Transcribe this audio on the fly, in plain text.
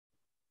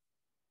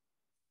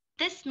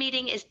This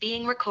meeting is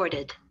being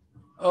recorded.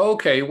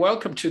 Okay,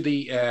 welcome to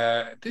the,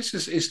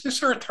 is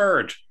this our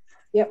third?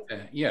 Yep.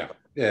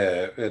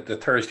 The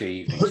Thursday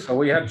evening. So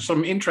we had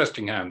some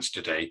interesting hands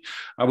today.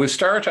 I will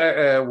start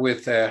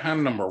with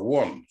hand number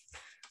one.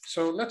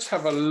 So let's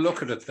have a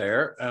look at it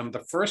there. And the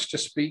first to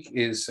speak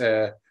is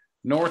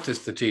North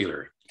is the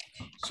dealer.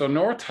 So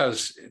North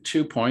has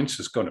 2 points,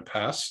 is going to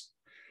pass.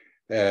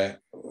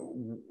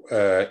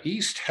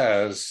 East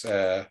has,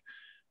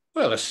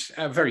 well,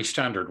 a very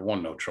standard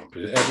one-note trump.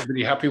 Is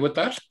everybody happy with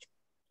that?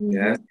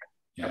 Yeah.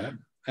 Yeah.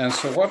 And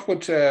so what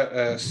would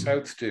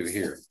South do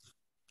here?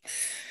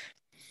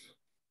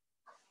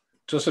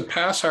 Does it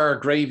pass our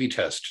gravy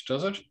test?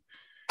 Does it?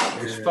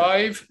 He's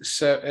 5.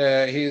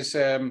 So he's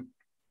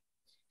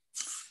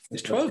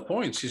 12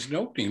 points. He's an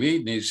opening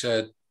lead and he's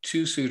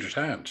 2 suited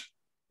hand.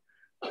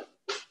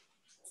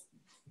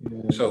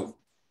 So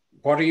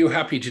what are you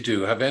happy to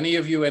do? Have any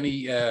of you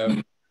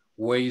any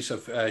ways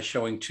of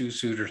showing 2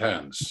 suited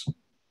hands?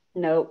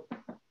 No.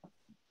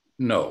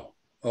 No.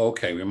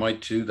 Okay, we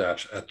might do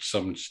that at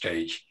some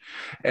stage.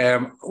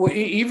 Well,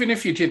 even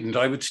if you didn't,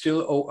 I would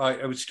still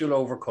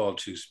overcall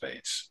 2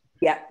 spades.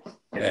 Yeah.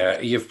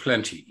 You have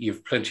plenty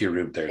of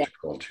room there to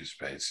call 2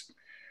 spades.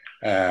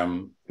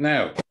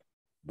 Now,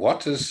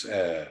 what does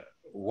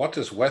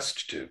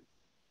West do?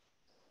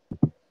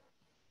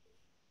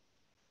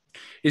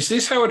 Is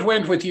this how it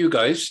went with you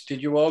guys?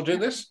 Did you all do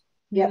this?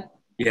 Yeah.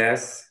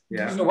 Yes.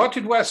 Yeah. So what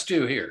did West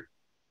do here?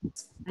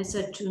 I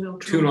said 2-0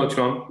 trump. 2-0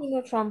 trump.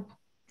 2-0 trump.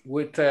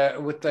 With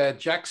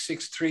Jack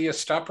 6-3 as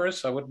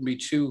stoppers, I wouldn't be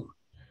too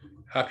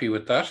happy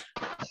with that.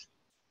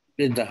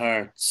 In the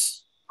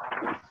hearts.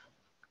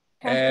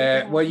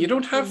 Well, you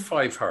don't have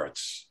 5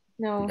 hearts.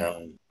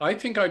 No. I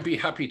think I'd be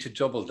happy to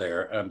double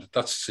there, and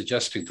that's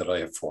suggesting that I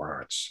have 4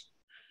 hearts.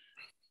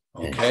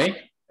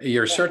 Okay,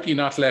 you're certainly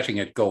not letting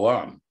it go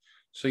on,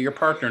 so your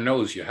partner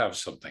knows you have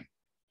something.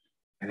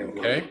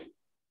 Okay,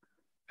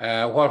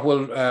 what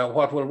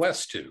will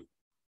West do?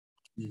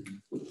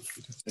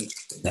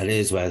 That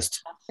is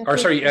West. Or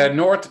sorry,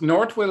 North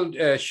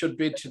will should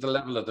bid to the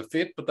level of the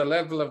fit, but the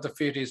level of the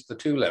fit is the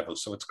 2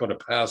 levels, so it's going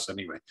to pass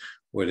anyway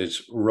with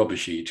its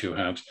rubbishy 2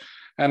 hands.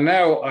 And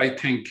now I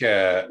think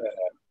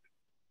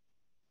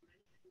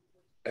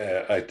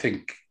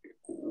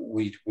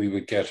we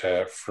would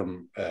get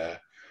from.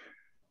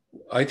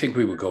 I think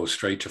we would go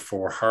straight to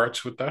 4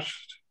 hearts with that.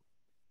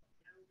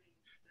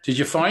 Did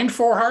you find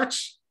 4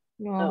 hearts?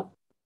 No.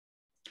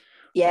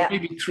 Yeah.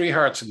 Maybe 3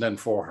 hearts and then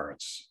 4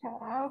 hearts.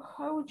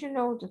 How would you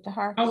know that the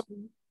heart?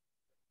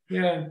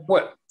 Yeah.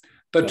 Well,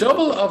 the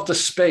double of the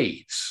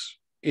spades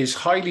is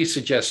highly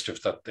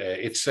suggestive that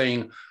it's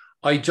saying,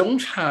 I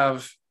don't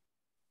have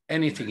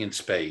anything in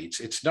spades.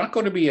 It's not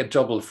going to be a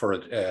double for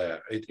it.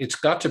 It's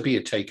got to be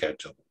a takeout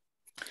double.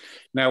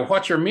 Now,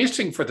 what you're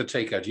missing for the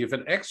takeout, you have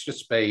an extra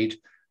spade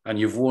and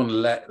you've 1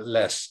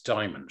 less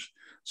diamond.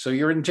 So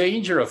you're in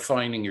danger of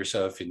finding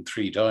yourself in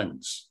 3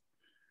 diamonds.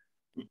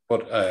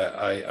 But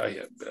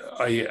I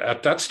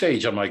at that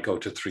stage, I might go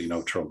to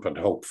 3-0 trump and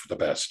hope for the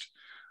best.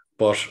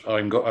 But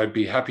I'd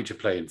be happy to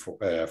play in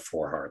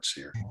 4 hearts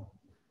here.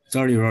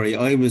 Sorry, Rory.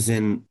 I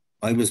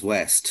was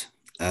West,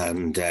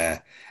 and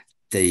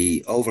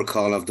the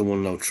overcall of the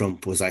 1-0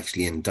 trump was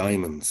actually in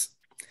diamonds.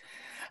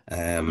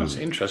 That's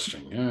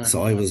interesting. Yeah.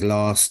 So I was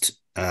lost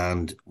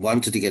and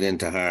wanted to get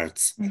into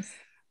hearts,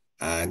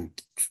 and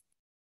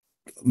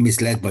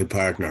misled my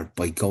partner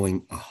by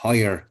going a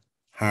higher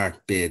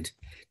heart bid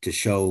to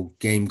show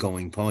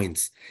game-going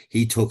points.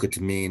 He took it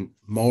to mean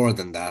more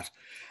than that,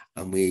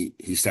 and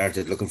he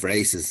started looking for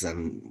aces,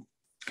 and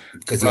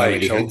because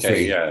right,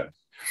 okay, yeah.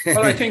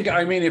 Well,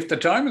 I mean, if the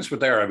diamonds were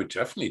there, I would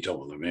definitely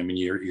double them. I mean,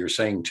 you're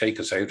saying take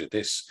us out of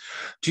this.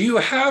 Do you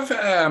have?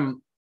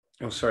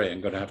 Oh, sorry, I'm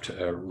going to have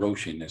to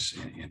roach in this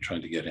in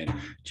trying to get in.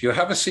 Do you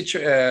have a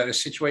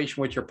situation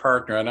with your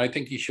partner? And I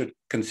think you should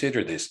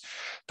consider this: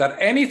 that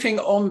anything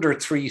under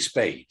 3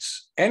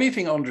 spades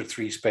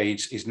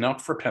is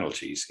not for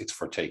penalties; it's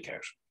for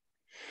takeout.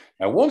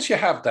 Now, once you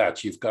have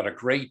that, you've got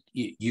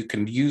you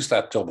can use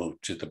that double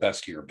to the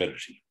best of your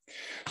ability.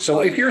 So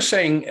if you're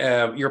saying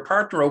your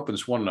partner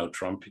opens 1-0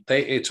 trump,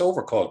 it's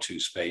overcalled 2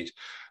 spades.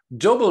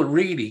 Double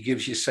really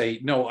gives you say,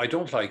 no, I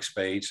don't like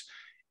spades.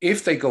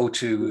 If they go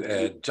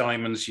to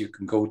diamonds, you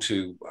can go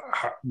to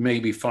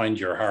maybe find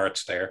your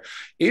hearts there.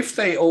 If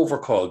they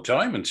overcall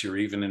diamonds, you're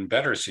even in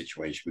better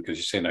situation because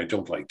you're saying, I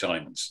don't like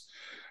diamonds.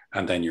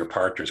 And then your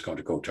partner is going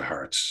to go to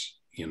hearts,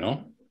 you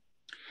know?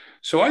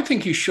 So I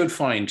think you should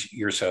find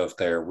yourself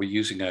there. We're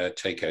using a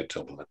takeout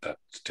double at that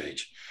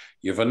stage.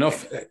 You have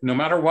enough, no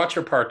matter what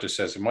your partner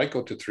says, it might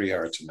go to 3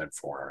 hearts and then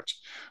 4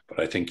 hearts, but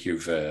I think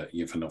you've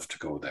enough to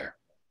go there.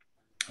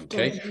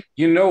 Okay,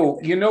 you know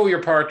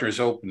your partner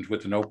is opened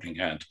with an opening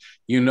hand.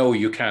 You know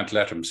you can't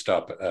let him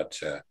stop at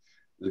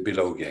the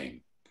below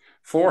game.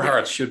 4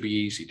 hearts should be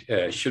easy.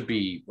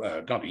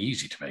 Not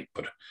easy to make,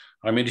 but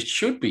I mean it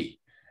should be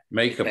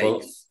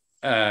makeable.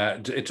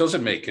 It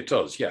doesn't make it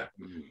does, yeah.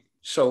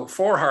 So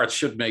 4 hearts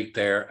should make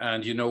there,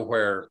 and you know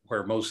where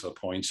most of the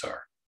points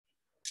are.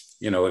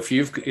 You know, if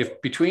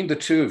between the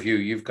 2 of you,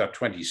 you've got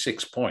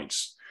 26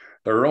 points.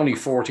 There are only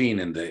 14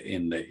 in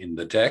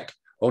the deck.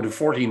 Only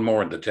 14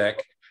 more in the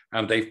deck,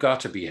 and they've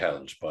got to be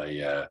held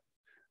by.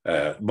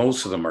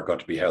 Most of them are got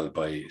to be held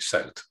by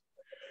South.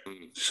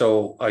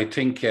 So I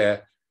think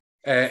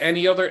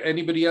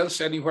anybody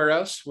else anywhere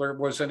else? Where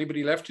was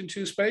anybody left in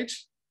two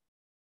spades?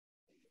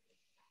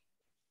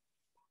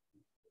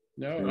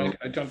 No,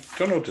 I don't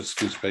know what does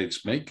two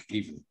spades make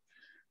even,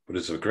 but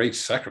it's a great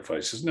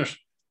sacrifice, isn't it?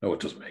 No,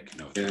 it doesn't make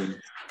no. Yeah.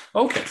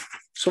 Okay,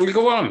 so we'll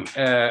go on.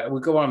 We'll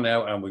go on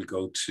now, and we'll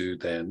go to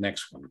the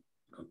next one.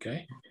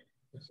 Okay.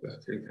 Yeah.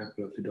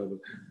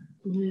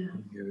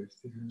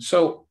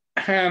 So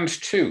hand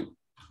two.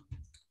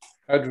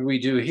 How did we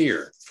do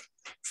here?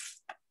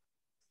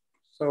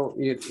 So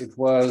it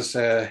was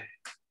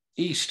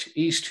East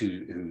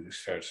who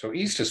started. So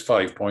East has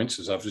 5 points,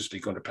 is obviously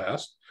going to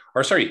pass.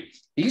 Or sorry,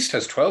 East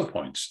has 12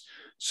 points.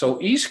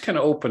 So East can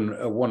open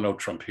a 1-note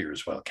trump here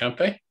as well, can't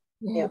they?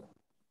 Yeah.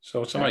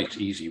 So it's a nice,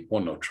 easy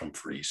 1-note trump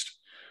for East.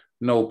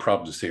 No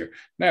problems there.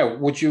 Now,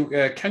 would you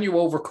can you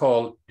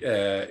overcall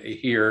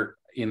here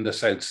in the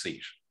South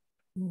seat?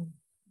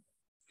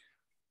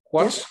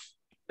 What's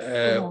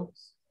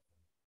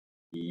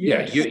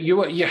yeah,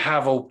 you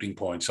have opening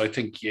points. I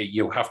think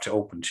you have to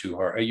open two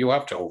hearts. You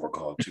have to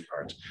overcall two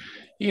hearts.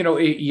 You know,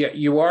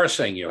 you are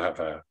saying you have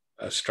a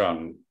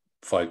strong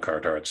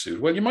 5-card heart suit.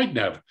 Well, you might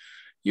have.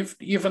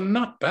 You've a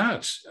not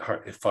bad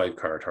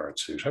 5-card heart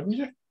suit, haven't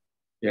you?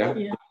 Yeah.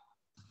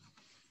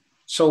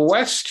 So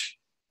West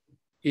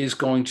is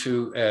going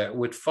to,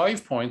 with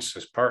 5 points,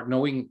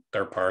 knowing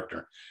their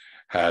partner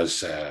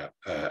has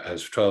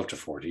 12 to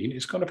 14,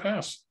 is going to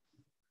pass.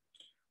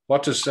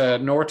 What does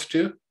North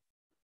do?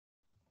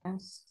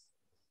 Yes.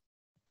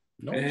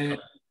 No.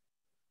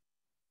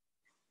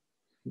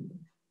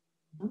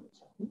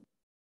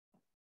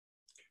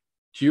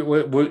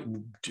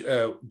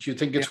 Do you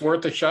think it's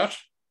worth a shot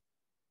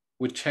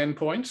with 10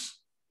 points?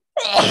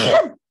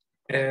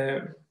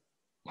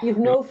 You've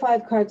no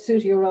 5-card suit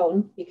of your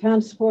own. You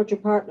can't support your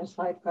partner's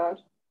 5-card.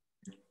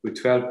 With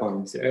 12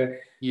 points.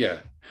 Yeah.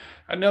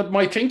 And now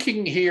my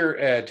thinking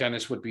here,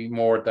 Dennis, would be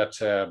more that,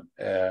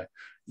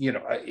 you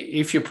know,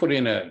 if you put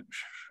in a,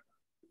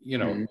 you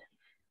know,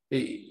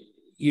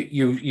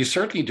 you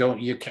certainly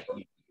don't,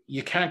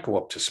 you can't go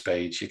up to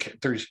spades. You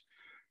can't,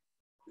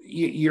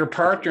 your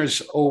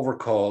partner's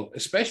overcall,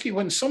 especially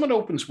when someone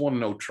opens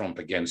 1-note trump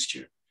against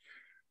you,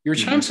 your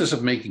chances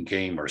of making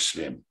game are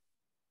slim.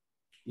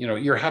 You know,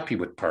 you're happy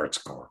with part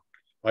score.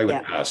 I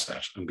would pass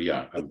that and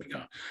beyond.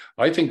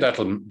 I think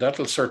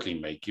that'll certainly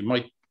make you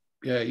might.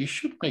 Yeah, you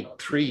should make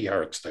 3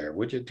 hearts there,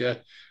 would you?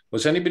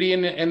 Was anybody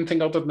in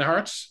anything other than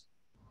hearts?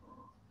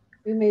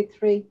 We made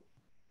 3.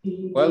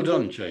 Well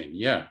done, Jane.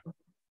 Yeah,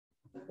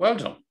 well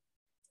done.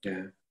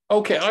 Yeah.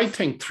 Okay, I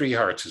think 3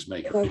 hearts is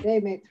making. So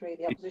they made 3.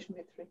 The opposition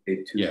made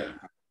 3. Yeah.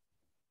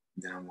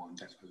 Down 1.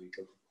 That's where we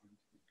go.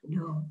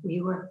 No,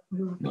 we were.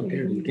 Not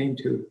there. Game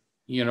 2.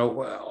 You know,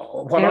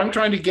 what I'm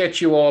trying to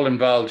get you all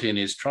involved in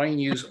is try and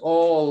use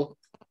all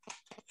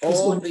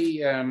the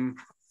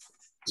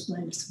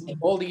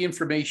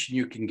information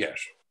you can get.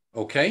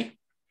 Okay.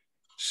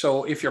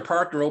 So if your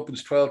partner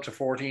opens 12 to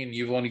 14,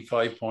 you've only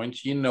 5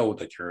 points, you know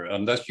that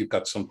unless you've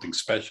got something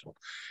special,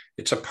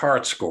 it's a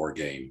part score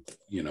game.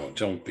 You know,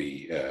 don't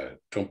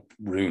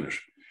ruin it.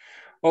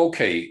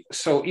 Okay.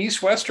 So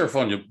East West are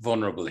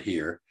vulnerable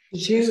here.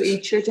 Did you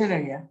eat your dinner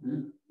yet?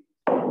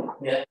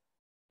 Yeah.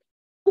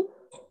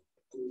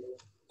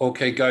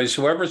 Okay, guys,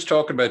 whoever's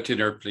talking about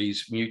dinner,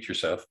 please mute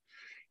yourself.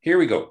 Here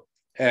we go.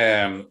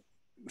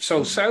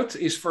 So South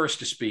is first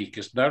to speak,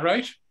 isn't that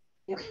right?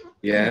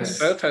 Yes.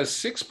 South has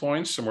 6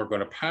 points, and we're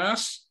going to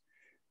pass.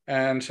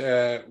 And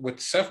with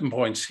 7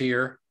 points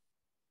here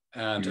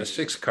and a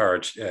 6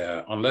 card,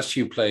 unless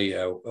you play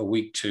a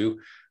week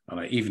 2,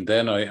 and even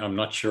then, I'm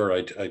not sure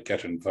I'd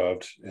get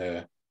involved.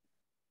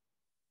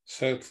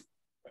 South,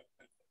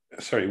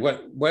 sorry,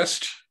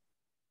 West.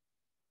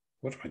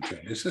 What am I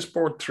doing? Is this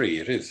board 3?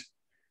 It is.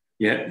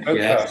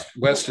 Yeah.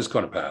 West is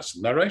going to pass,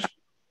 isn't that right?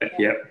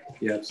 Yeah.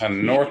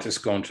 And North is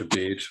going to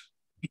bid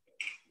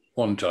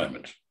 1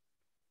 diamond.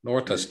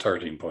 North has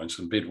 13 points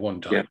and bid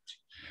 1 diamond.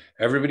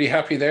 Everybody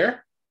happy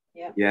there?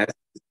 Yeah. Yes.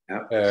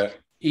 Yeah.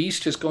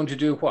 East is going to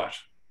do what?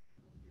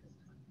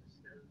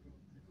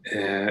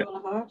 Sorry,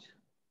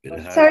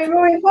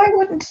 Rory, why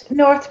wouldn't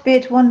North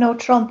bid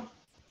 1-note trump?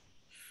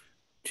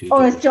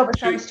 It's double.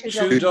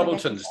 Two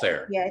doubletons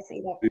there. Yeah, I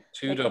see that.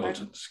 2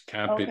 doubletons.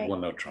 Can't bid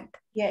 1-note trump.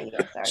 Yeah,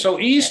 sorry. So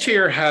East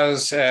here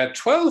has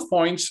 12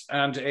 points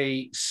and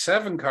a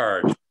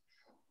 7-card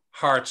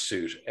heart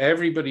suit.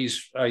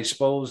 Everybody's, I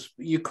suppose,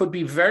 you could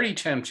be very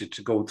tempted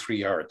to go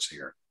 3 hearts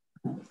here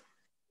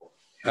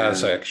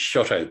as a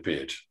shutout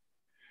bid.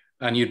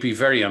 And you'd be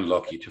very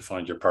unlucky to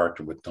find your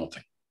partner with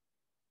nothing.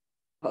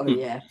 Oh,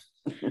 yeah.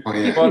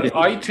 But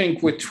I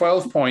think with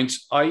 12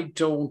 points, I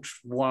don't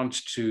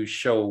want to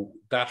show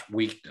that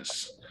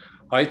weakness.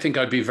 I think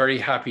I'd be very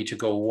happy to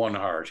go 1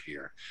 heart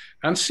here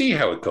and see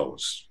how it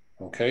goes.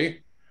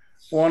 Okay,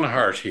 1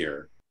 heart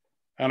here,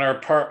 and our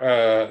part.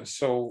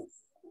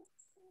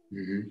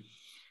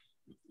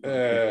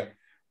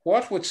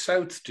 What would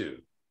South do?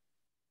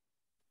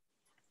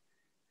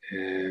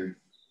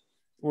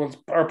 Well,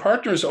 our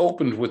partners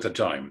opened with a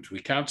diamond. We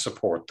can't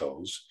support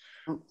those.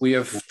 We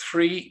have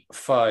 3,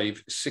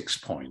 5, 6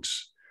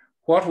 points.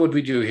 What would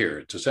we do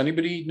here? Does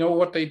anybody know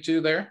what they do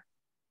there?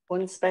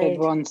 One spade.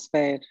 One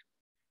spade.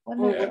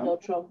 No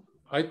trump.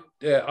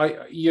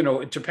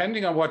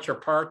 Depending on what your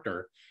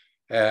partner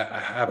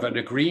have an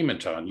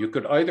agreement on, you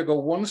could either go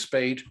one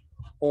spade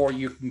or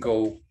you can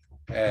go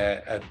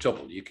a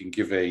double. You can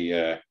give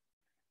a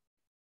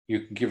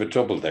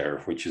double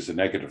there, which is a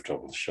negative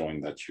double,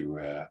 showing that you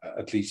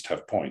at least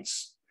have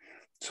points.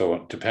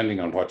 So depending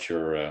on what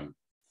your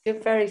You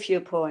have very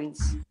few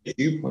points.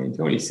 2 points,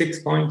 only 6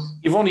 points.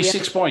 you've only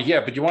 6 points,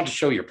 yeah, but you want to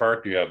show your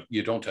partner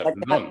you don't have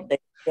none.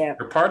 Yeah.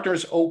 Your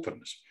partner's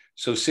opened,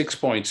 so 6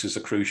 points is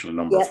a crucial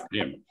number for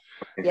him.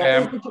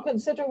 Yeah. Would you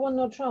consider one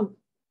no trump?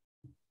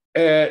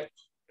 I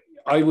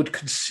would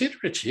consider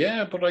it,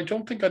 yeah, but I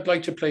don't think I'd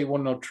like to play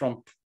one no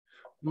trump.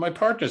 My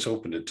partner's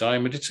opened a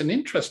diamond. It's an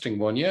interesting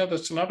one. Yeah,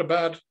 that's not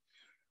a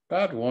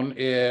bad one.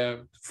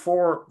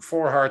 4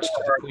 hearts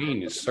to the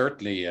queen is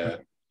certainly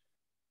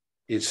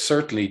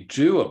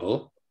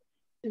doable.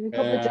 If you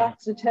couple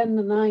jacks, a 10 and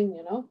a 9,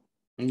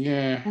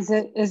 Yeah.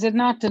 Is it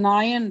not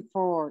denying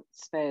 4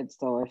 spades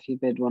though if you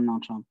bid one no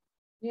trump?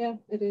 Yeah,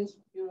 it is.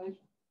 You're right.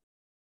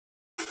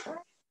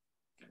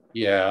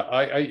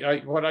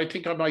 Yeah, what I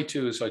think I might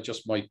do is I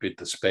just might bid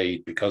the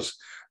spade because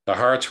the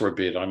hearts were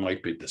bid. I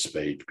might bid the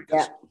spade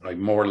because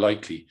I'm more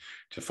likely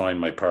to find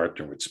my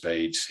partner with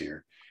spades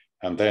here.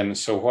 And then,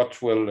 so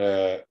what will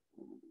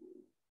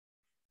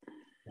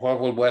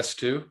West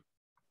do?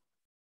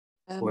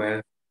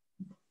 Well,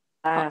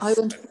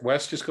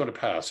 West is going to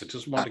pass. It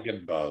doesn't want to get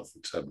involved.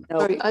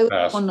 Sorry, I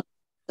went one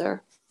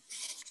there.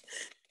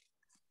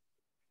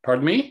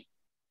 Pardon me?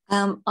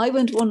 I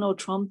went one no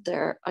trump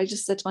there. I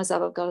just said to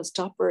myself, I've got a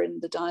stopper in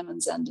the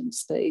diamonds and in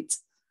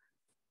spades.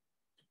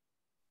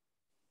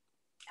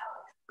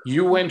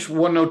 You went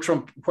one no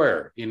trump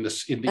where? In the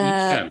east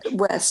hand?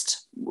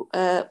 West,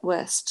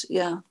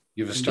 yeah.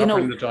 You have a stopper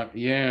in the diamond,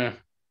 yeah.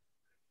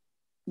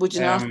 Would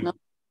you not know?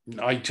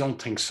 I don't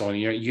think so.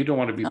 You don't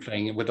want to be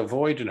playing it with a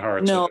void in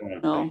hearts. No.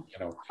 Play,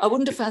 I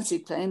wouldn't have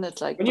fancied playing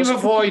it like. When you have a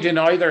void in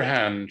either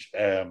hand,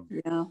 yeah.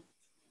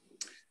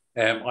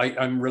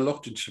 I'm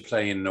reluctant to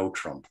play in no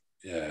trump.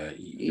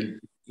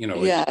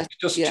 It's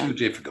just too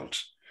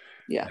difficult.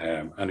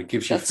 Yeah. And it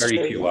gives you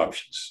very few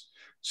options.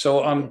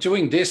 So I'm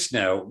doing this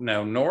now.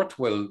 Now North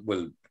will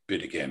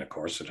bid again. Of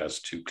course, it has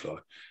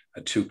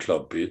a 2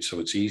 club bid, so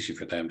it's easy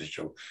for them to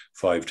show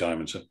 5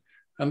 diamonds.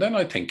 And then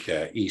I think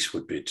East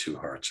would bid 2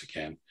 hearts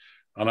again,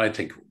 and I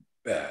think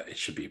it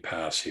should be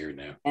pass here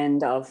now.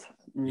 End of.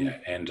 Yeah,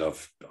 end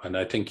of. And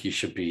I think you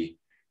should be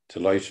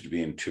delighted to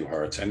be in 2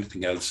 hearts.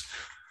 Anything else?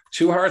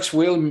 2 hearts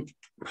will make.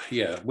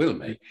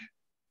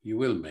 You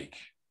will make.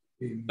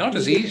 Not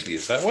as easily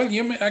as that. Well,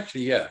 you may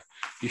actually,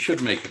 you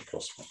should make it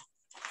 +1.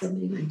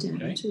 Somebody went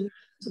down to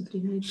somebody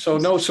made. So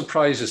no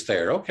surprises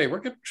there. Okay, we're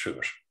getting through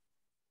it.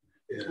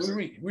 yes.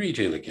 We'll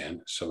redeal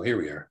again. So here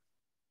we are.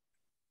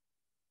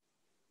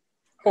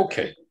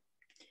 Okay.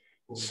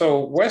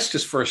 So West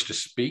is first to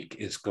speak.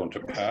 It's going to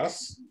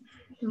pass.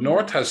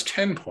 North has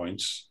 10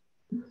 points.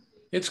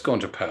 It's going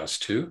to pass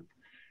too.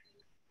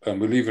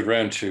 And we'll leave it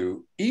round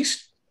to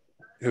East,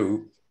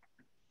 who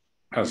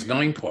has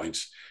 9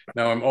 points.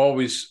 Now I'm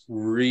always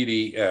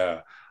really,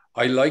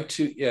 I like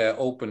to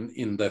open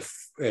in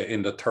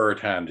the third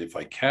hand if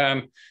I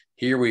can.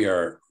 Here we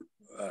are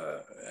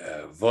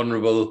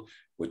vulnerable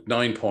with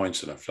 9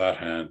 points and a flat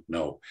hand.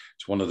 No,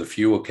 it's one of the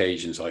few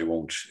occasions I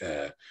won't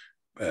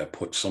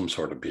put some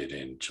sort of bid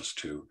in just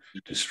to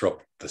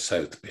disrupt the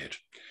South bid.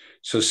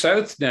 So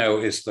South now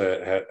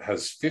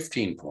has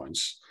 15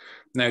 points.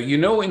 Now,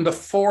 in the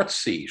 4th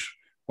seat,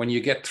 when you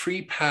get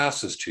 3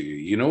 passes to you,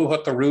 you know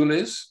what the rule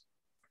is?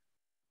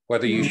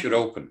 Whether you should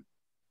open.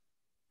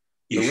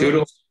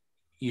 You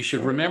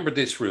should remember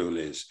this rule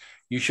is,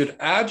 you should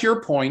add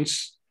your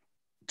points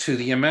to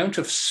the amount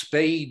of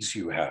spades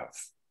you have.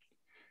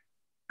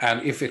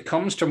 And if it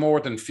comes to more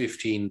than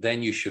 15,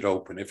 then you should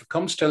open. If it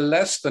comes to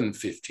less than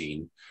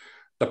 15,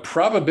 the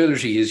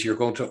probability is you're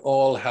going to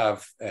all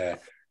have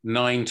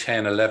 9,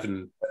 10,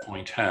 11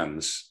 point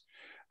hands,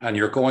 and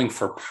you're going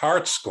for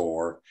part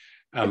score,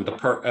 and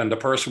the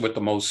person with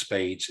the most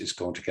spades is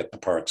going to get the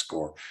part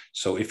score.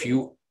 So if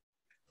you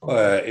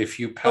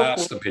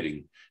pass the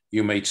bidding,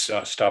 you may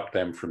stop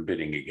them from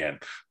bidding again.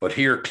 But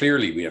here,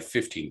 clearly, we have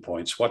 15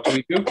 points. What do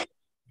we do?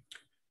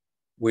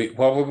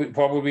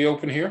 What would we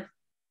open here?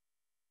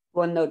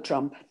 One no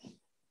trump.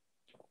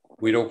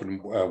 We'd open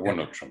one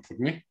no trump,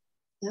 wouldn't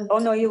we? Oh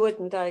no, you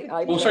wouldn't.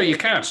 Sorry, you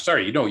can't.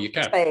 Sorry, you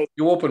can't. Spade.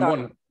 You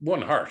open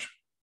one heart.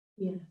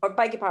 Yeah. Or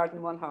beg your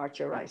pardon, 1 heart.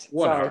 You're right.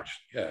 One Sorry. heart.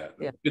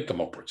 Yeah. Bid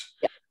them upwards.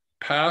 Yeah.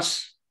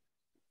 Pass.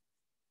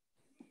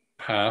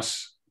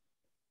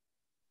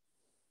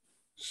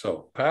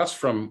 So pass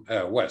from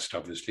West,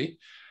 obviously.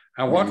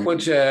 And what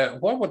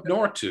would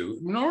North do?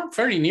 North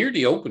very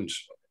nearly opened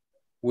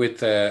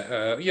with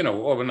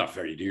well, not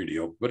very nearly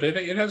open, but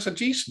it has a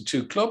decent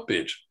 2 club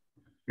bid,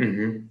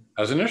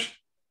 hasn't it?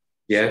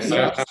 Yes.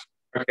 Pass.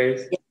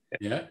 Okay.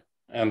 Yeah.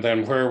 And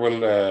then where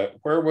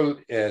will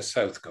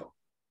South go?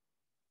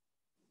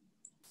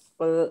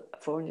 Well,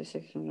 4,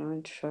 6,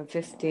 9,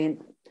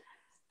 15.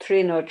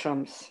 3 no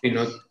trumps.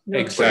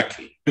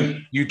 Exactly.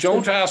 You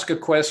don't ask a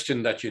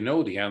question that you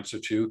know the answer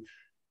to.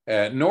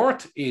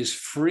 North is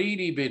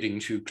freely bidding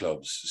 2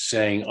 clubs,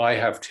 saying, I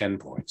have 10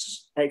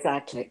 points.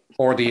 Exactly.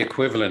 Or the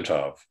equivalent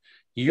of.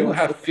 You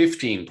have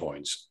 15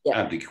 points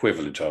and the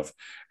equivalent of.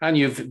 And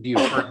you've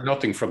heard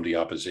nothing from the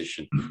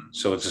opposition.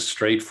 So it's a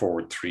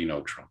straightforward 3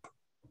 no trump.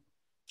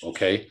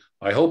 Okay.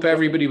 I hope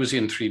everybody was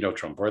in 3 no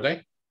trump, were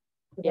they?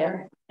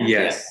 Yeah.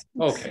 Yes.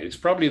 Okay. It's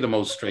probably the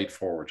most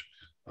straightforward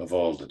of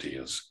all the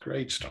deals.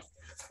 Great stuff.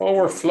 Oh,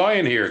 we're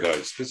flying here,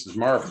 guys. This is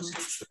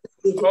marvelous.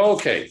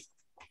 Okay.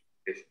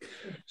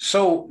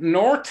 So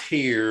North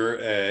here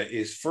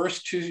is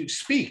first to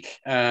speak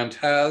and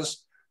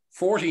has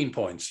 14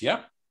 points.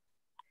 Yeah.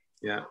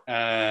 Yeah.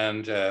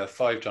 And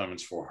 5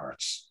 diamonds, 4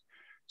 hearts.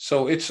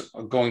 So it's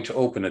going to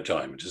open a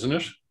diamond, isn't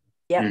it?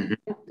 Yeah.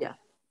 Mm-hmm. Yeah.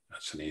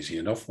 That's an easy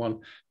enough one.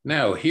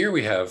 Now here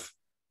we have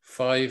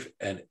 5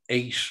 and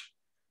 8.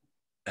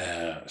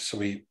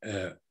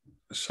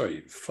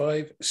 Sorry,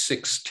 5,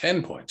 6,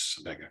 10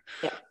 points.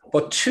 Yeah.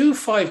 But 2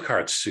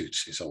 5-card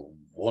suits is a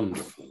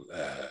wonderful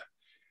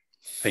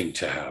thing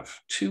to have.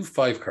 2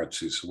 5-card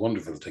suits, a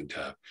wonderful thing to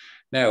have.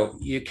 Now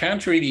you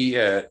can't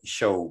really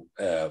show.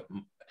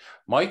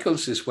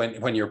 Michael's is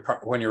when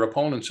your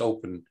opponents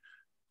open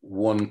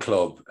 1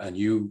 club and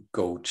you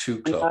go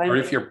 2 club, or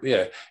if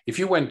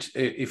you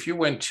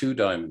went 2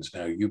 diamonds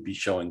now, you'd be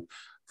showing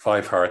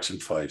 5 hearts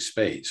and 5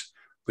 spades,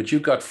 but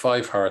you've got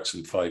 5 hearts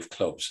and 5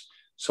 clubs.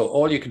 So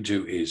all you can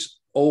do is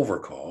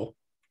overcall,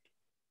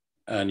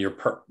 and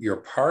your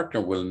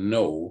partner will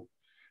know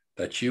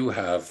that you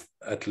have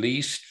at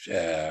least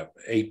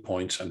 8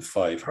 points and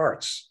 5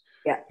 hearts.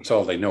 Yeah, that's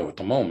all they know at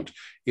the moment.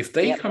 If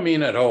they come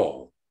in at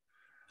all,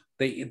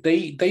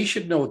 they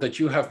should know that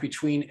you have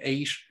between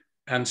 8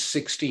 and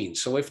 16.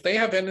 So if they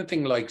have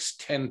anything like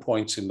 10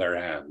 points in their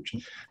hand,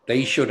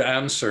 they should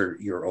answer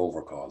your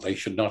overcall. They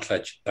should not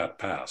let that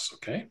pass.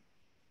 Okay.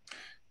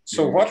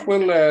 So what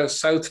will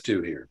South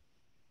do here?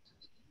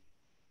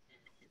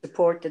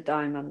 Support the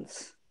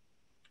diamonds.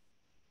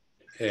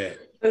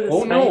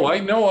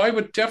 I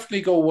would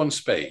definitely go 1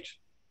 spade.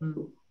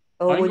 Oh,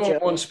 I'm going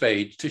 1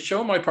 spade to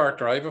show my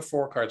partner I have a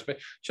 4-card spade,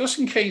 just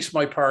in case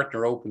my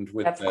partner opened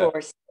with, of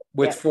course,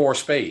 4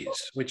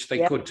 spades, which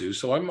they could do.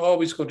 So I'm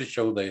always going to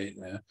show I'm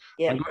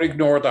going to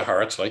ignore the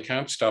hearts. I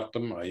can't stop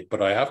them,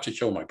 but I have to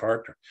show my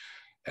partner,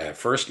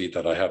 firstly,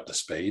 that I have the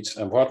spades.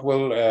 And what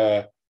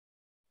will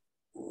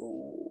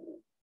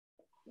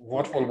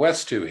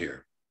West do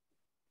here?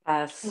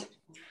 Pass.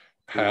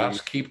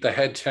 Pass, keep the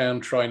head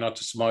down, try not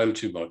to smile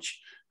too much,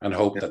 and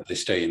hope that they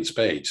stay in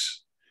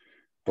spades.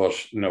 But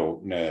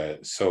no,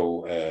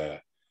 so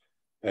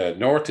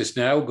North is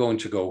now going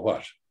to go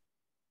what?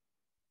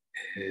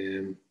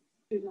 2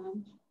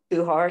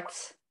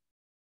 hearts.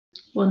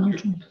 1 no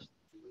trump.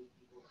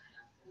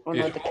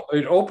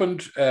 It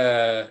opened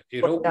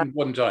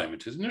 1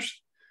 diamond, isn't it?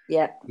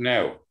 Yeah.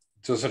 Now,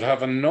 does it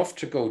have enough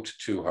to go to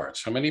 2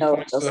 hearts? How many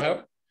points does it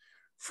have?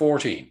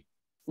 14.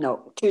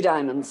 No, 2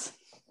 diamonds.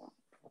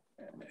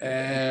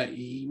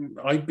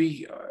 I'd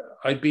be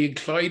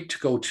inclined to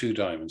go 2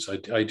 diamonds.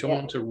 I don't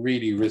want to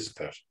really risk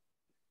that.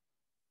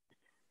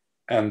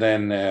 And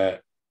then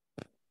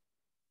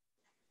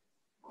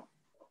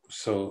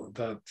so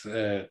that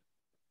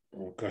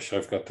oh gosh,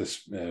 I've got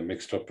this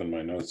mixed up in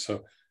my notes.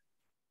 So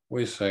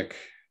wait a sec.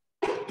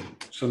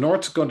 So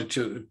North's going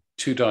to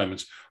 2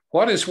 diamonds.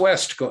 What is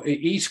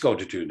East going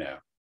to do now?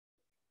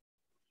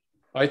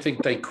 I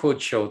think they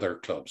could show their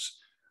clubs.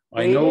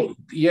 I know.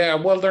 Yeah,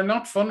 well, they're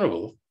not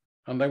vulnerable.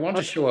 And they want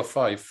to show a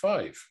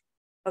 5-5.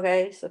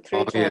 Okay, so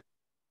 3 clubs.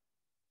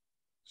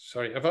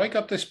 Sorry, have I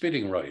got this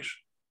bidding right?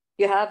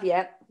 You have,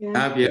 Yeah.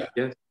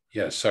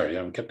 Yeah, sorry,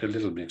 I'm getting a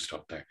little mixed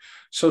up there.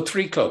 So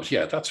 3 clubs,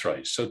 yeah, that's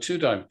right. So 2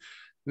 diamonds.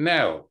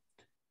 Now,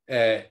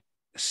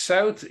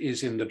 South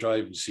is in the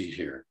driving seat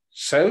here.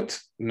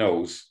 South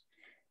knows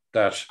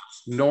that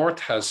North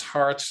has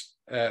hearts,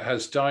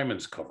 has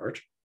diamonds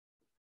covered.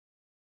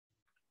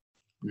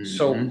 Mm-hmm.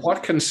 So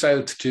what can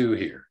South do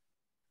here?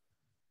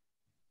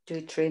 Do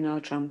 3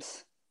 no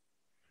trumps.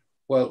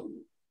 Well,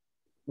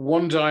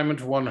 1 diamond,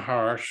 1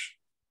 heart,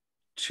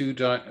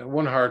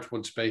 1 heart,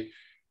 1 spade.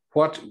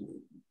 What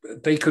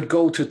they could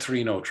go to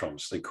 3 no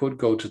trumps. They could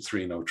go to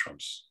 3 no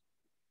trumps.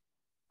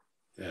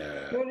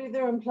 Surely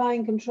they're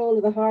implying control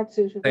of the heart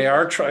suit. They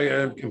are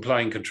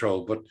implying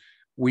control, but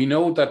we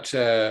know that.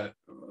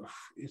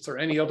 Is there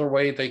any other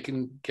way they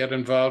can get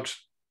involved?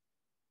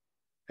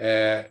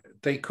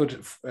 They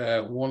could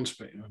 1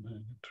 spade.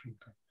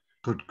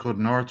 Could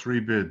North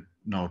rebid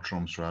no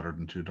trumps rather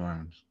than 2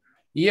 diamonds?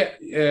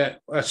 Yeah.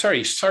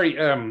 Sorry.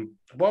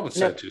 What would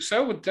South do?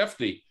 South would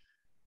definitely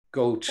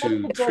go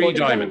to 3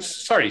 diamonds.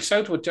 Sorry,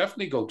 South would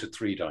definitely go to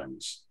 3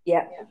 diamonds.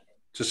 Yeah.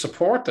 To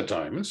support the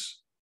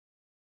diamonds.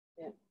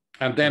 Yeah.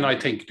 And then I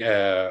think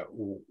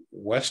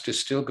West is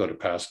still going to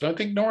pass. And I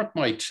think North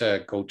might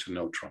go to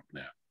no trump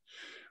now.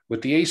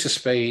 With the ace of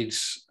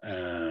spades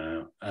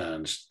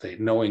and they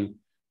knowing,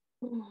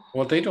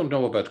 well, they don't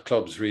know about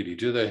clubs really,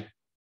 do they?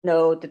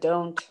 No, they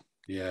don't.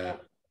 Yeah.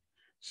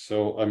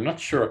 So I'm not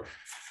sure.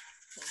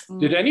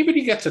 Did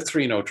anybody get to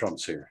 3 no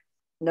trumps here?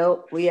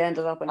 No, we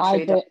ended up on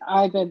I three.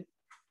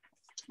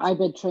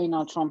 bid 3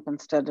 no trump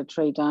instead of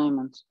 3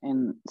 diamond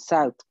in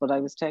South, but I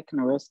was taking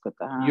a risk with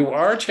the hand. You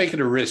are taking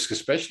a risk,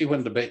 especially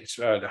when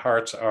the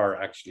hearts are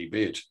actually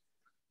bid.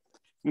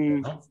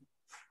 You know?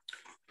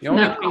 The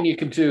only thing you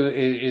can do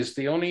is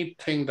the only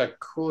thing that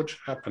could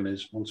happen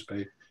is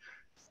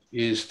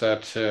is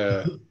that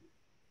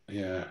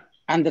yeah.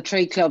 And the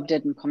 3 club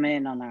didn't come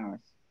in on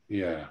ours.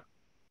 Yeah.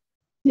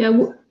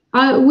 Yeah,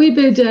 we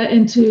bid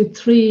into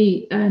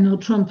 3 no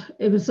trump.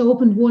 It was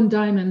opened 1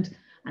 diamond,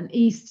 and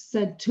East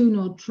said 2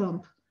 no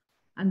trump,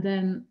 and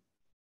then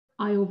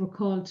I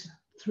overcalled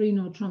 3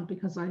 no trump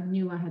because I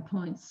knew I had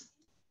points.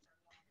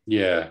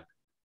 Yeah.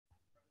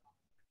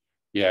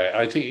 Yeah,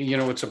 I think, you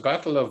know, it's a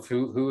battle of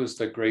who is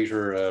the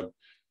greater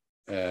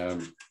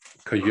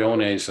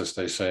cojones, as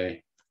they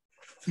say.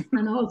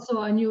 And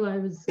also I knew I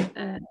was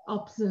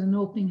opposite an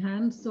opening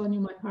hand, so I knew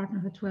my partner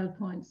had 12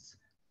 points.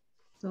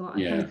 So I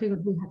kind of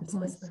figured we had the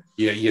points.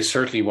 Yeah, you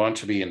certainly want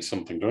to be in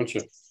something, don't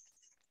you?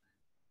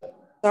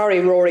 Sorry,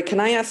 Rory, can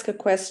I ask a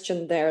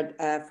question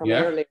there from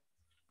earlier?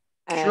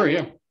 Sure,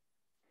 yeah.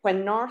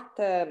 When North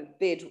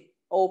bid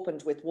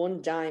opened with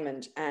 1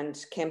 diamond and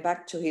came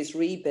back to his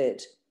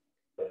rebid,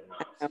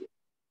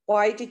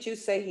 why did you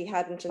say he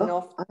hadn't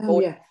enough?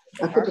 Well,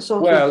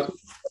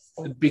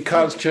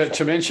 because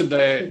to mention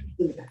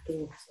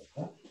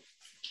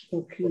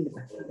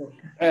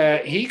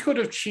he could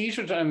have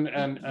cheated and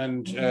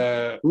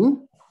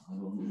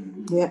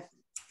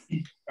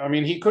I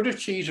mean, he could have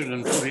cheated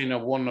and put in a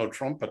 1 no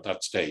trump at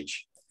that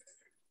stage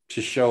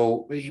to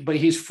show, but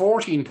he's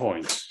 14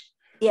 points.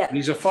 Yeah.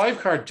 He's a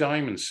 5-card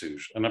diamond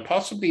suit, and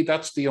possibly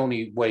that's the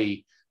only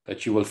way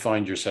that you will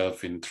find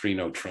yourself in 3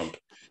 no trump.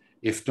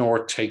 If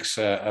North takes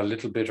a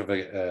little bit of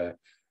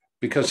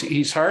because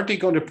he's hardly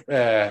going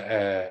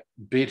to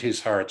bid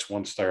his hearts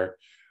once they're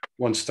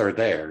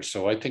there.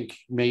 So I think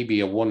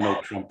maybe a 1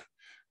 no trump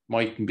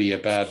mightn't be a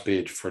bad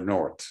bid for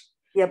North.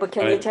 Yeah, but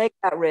can you take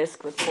that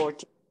risk with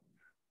 14?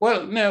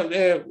 Well, now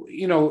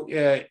you know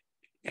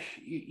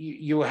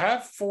you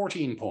have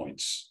 14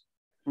 points.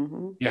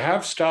 You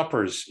have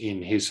stoppers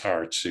in his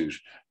heart suit.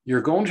 You're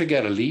going to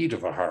get a lead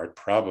of a heart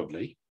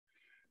probably.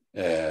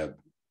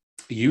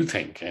 You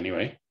think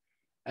anyway.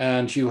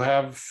 And you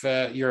have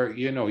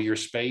your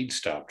spade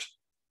stopped.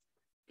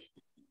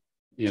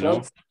 You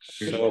know,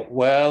 so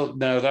well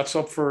now that's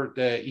up for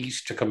the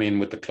East to come in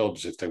with the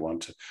clubs if they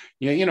want to.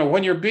 You know,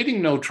 when you're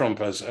bidding no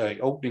trump as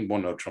opening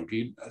 1 no trump,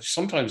 you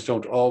sometimes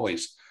don't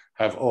always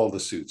have all the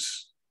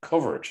suits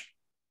covered.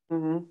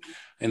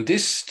 In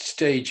this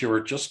stage,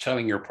 you're just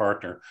telling your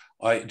partner,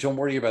 "I don't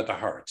worry about the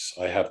hearts.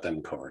 I have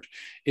them covered."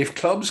 If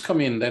clubs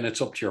come in, then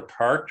it's up to your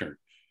partner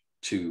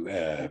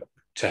to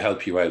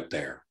help you out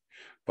there.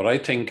 But I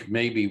think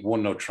maybe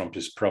 1 no trump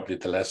is probably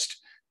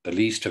the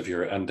least of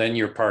your, and then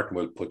your partner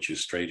will put you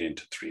straight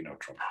into 3 no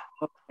trump.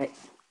 Okay.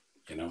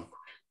 You know,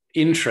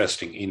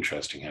 interesting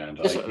hand.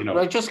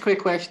 Just a quick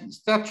question.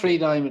 That 3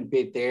 diamond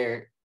bid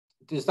there,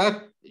 does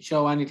that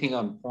show anything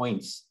on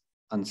points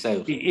on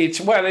South?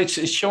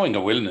 It's showing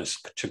a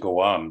willingness to go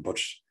on, but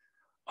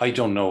I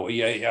don't know.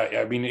 Yeah,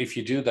 I mean, if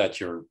you do that,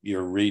 you're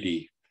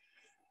really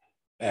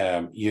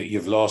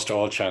you've lost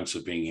all chance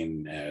of being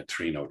in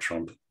 3 no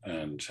trump,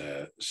 and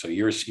so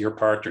your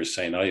partner's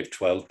saying I have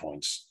 12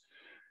 points,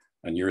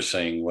 and you're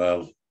saying,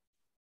 well,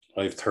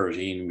 I have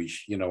 13. We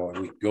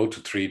go to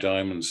 3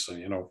 diamonds. So,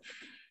 you know,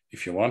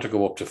 if you want to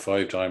go up to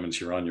 5 diamonds,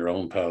 you're on your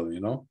own, pal.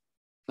 You know.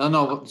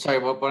 No. Sorry,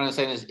 what I'm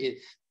saying is,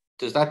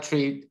 does that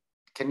 3?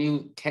 Can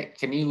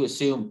you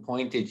assume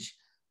pointage?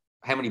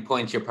 How many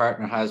points your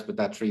partner has with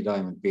that 3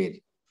 diamond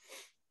bid?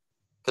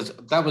 Because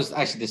that was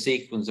actually the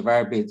sequence of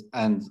our bids,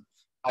 and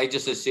I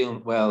just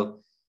assumed,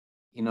 well,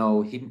 you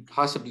know, he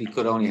possibly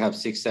could only have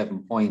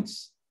 6-7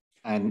 points,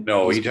 and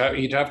no,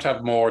 he'd have to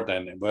have more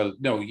than. Well,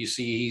 no, you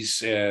see,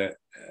 he's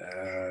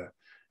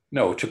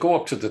no, to go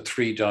up to the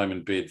 3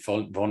 diamond bid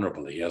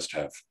vulnerable, he has to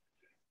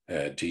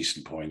have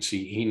decent points.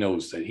 He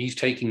knows that he's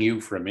taking you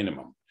for a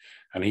minimum,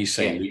 and he's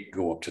saying we can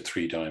go up to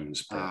 3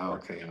 diamonds.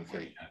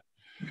 Okay.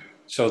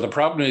 So the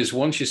problem is,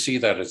 once you see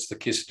that, it's the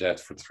kiss of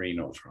death for 3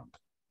 no trump.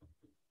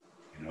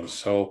 You know,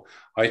 so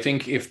I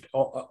think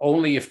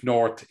only if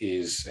North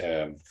is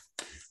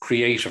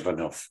creative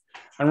enough.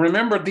 And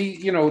remember, the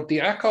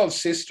ACOL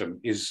system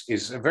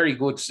is a very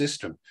good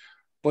system,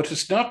 but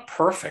it's not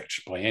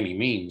perfect by any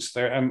means.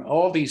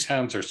 All these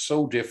hands are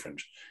so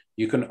different.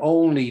 You can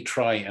only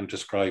try and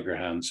describe your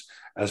hands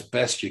as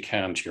best you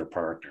can to your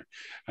partner,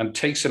 and it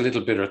takes a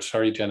little bit of.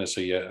 Sorry, Dennis,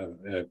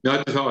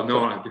 not at all.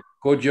 No,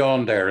 good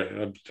yawn there.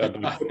 I'm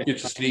putting you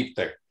to sleep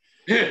there.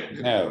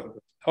 Now,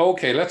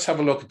 okay, let's have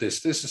a look at this.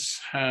 This is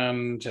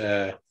hand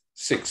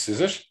 6,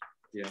 is it?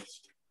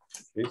 Yes.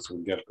 Okay, so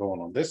we'll get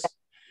going on this.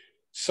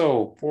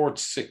 So board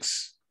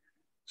 6.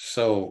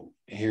 So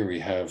here we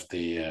have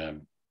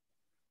the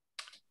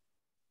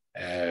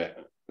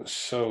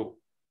so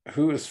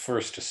who is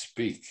first to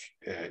speak?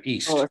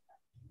 East. North.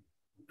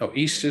 No,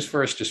 East is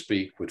first to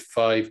speak with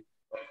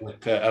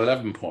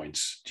 11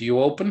 points. Do you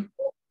open?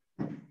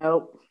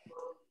 Nope.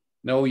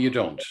 No, you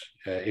don't.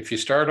 If you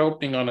start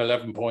opening on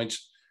 11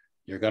 points,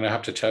 you're going to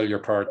have to tell your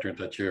partner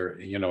that you're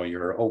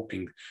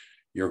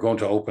going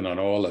to open on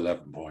all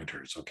 11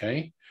 pointers,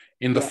 okay?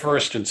 In the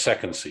first and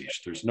second seat,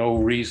 there's no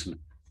reason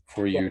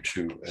for you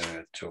to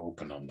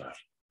open on that.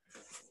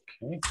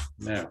 Okay,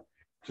 now,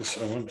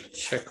 I want to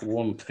check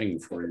one thing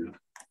for you.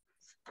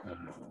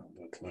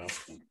 That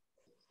last one.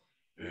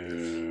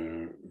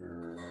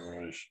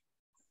 Right.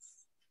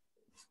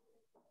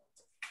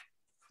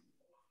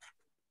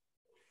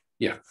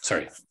 Yeah,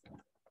 sorry.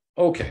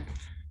 Okay,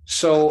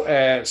 so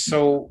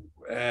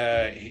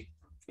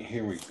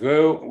here we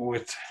go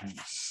with.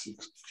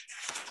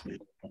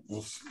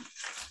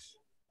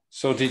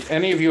 So, did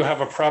any of you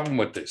have a problem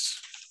with this?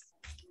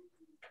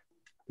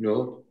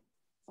 No.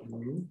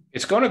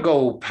 It's going to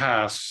go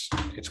pass.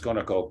 It's going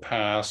to go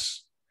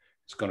pass.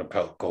 It's going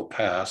to go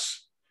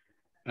pass.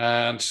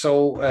 And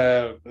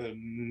so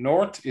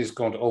North is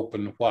going to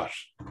open what?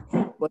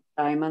 One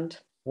diamond.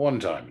 One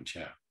diamond,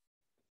 yeah.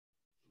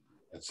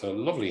 It's a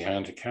lovely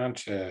hand. It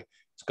can't.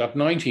 It's got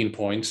 19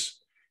 points.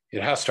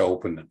 It has to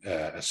open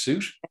a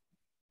suit.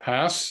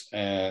 Pass.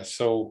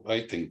 So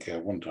I think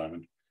one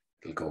diamond.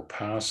 It'll go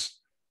pass.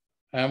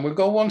 And we'll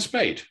go one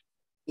spade.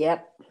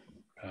 Yep.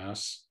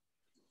 Pass.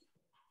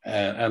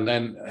 And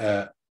then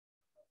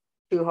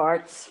two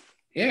hearts.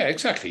 Yeah,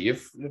 exactly.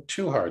 You've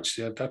two hearts.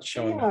 Yeah, that's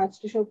showing. 2 hearts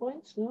to show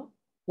points, no?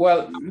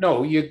 Well,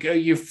 no,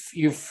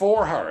 you've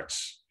 4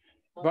 hearts.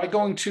 By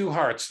going 2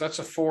 hearts, that's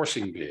a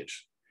forcing bid.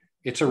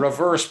 It's a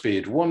reverse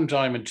bid, 1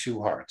 diamond,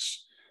 2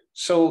 hearts.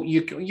 So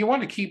you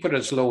want to keep it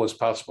as low as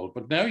possible.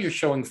 But now you're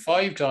showing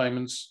 5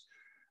 diamonds,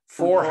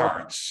 4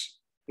 hearts.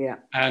 Yeah.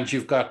 And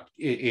you've got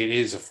it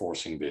is a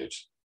forcing bid.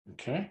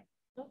 Okay.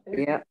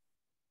 Yeah.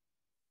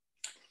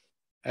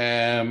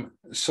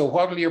 So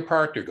what will your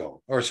partner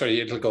go? Or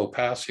sorry, it'll go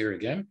pass here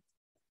again.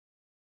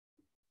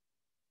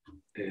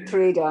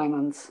 3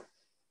 diamonds.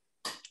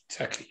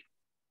 Exactly.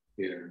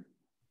 Yeah.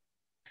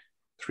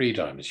 3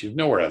 diamonds. You've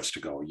nowhere else to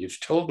go. You've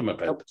told them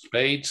about the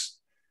spades.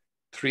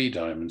 3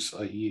 diamonds.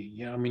 I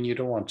mean, you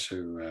don't want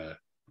to.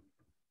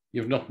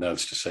 You have nothing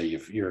else to say.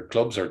 Your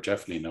clubs are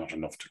definitely not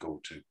enough to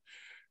go to.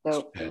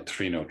 No.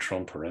 3 no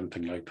trump or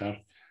anything like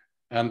that.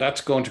 And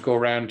that's going to go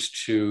round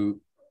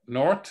to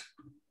North.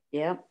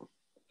 Yeah.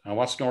 And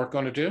what's North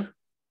going to do?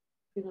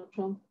 3 no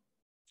trump.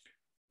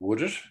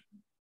 Would it?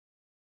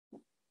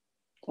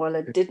 Well,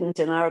 it didn't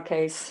in our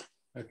case.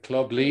 A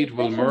club lead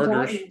will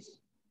murder it.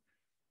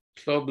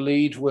 Club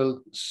lead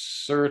will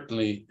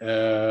certainly.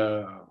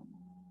 Yeah.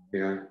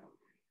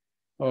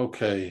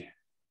 Okay.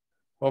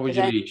 What would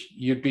you lead?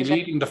 You'd be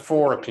leading the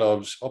 4 of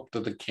clubs up to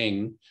the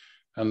king,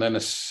 and then a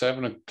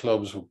 7 of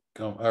clubs will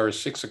come, or a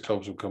 6 of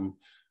clubs will come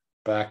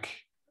back,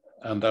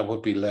 and that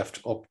would be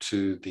left up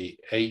to the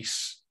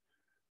ace,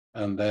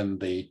 and then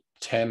the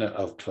 10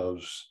 of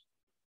clubs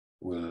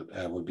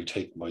will be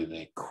taken by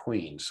the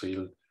queen. So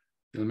you'll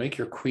make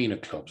your queen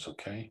of clubs,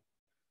 okay?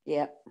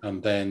 Yeah.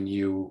 And then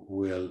you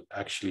will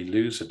actually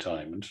lose a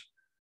diamond,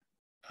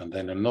 and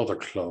then another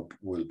club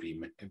will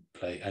be in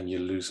play, and you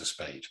lose a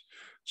spade.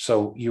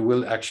 So you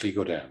will actually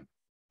go down.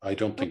 I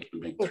don't think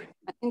you'll make 3.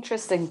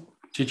 Interesting.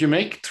 Did you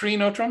make 3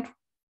 no trump?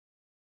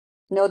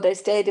 No, they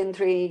stayed in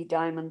 3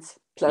 diamonds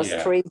plus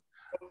 3.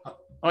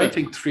 I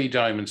think 3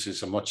 diamonds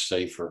is a much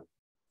safer.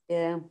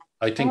 Yeah.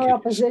 I think our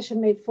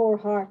opposition made 4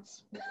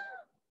 hearts.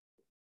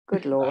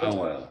 Good Lord. Oh,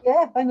 well.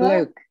 Yeah, I know.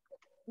 Luke.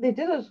 They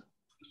did it.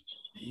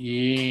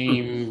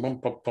 Yeah,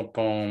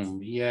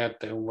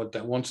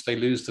 once they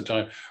lose the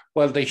time,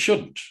 well, they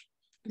shouldn't.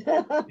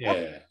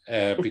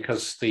 Yeah,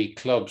 because the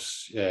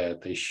clubs,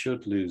 they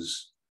should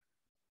lose.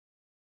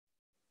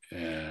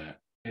 It's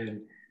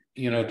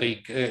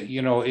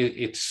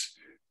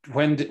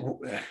when.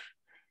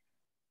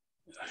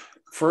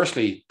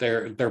 Firstly,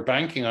 they're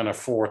banking on a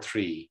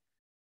 4-3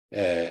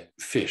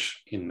 fit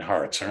in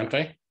hearts, aren't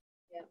they?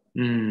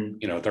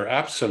 Yeah. They're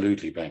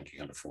absolutely banking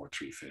on a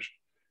 4-3 fit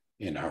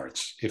in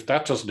hearts. If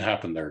that doesn't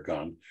happen, they're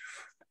gone.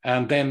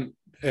 And then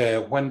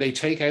when they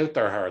take out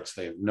their hearts,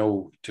 they have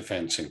no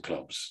defense in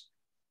clubs.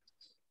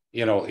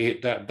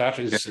 That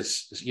is,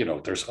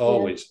 there's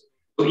always.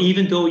 So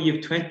even though you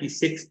have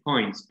 26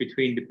 points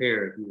between the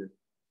pair,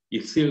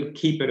 you still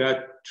keep it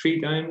at 3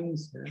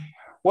 diamonds? Yeah?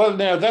 Well,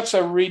 now that's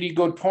a really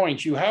good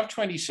point. You have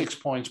 26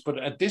 points,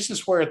 but this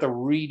is where the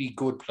really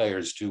good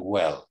players do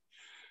well.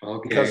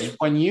 Okay. Because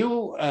when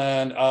you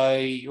and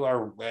I,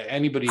 or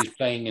anybody who's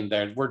playing in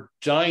there, we're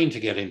dying to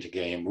get into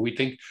game. We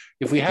think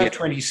if we have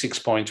 26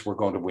 points, we're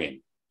going to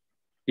win.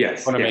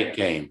 Yes. We're going to make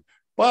game.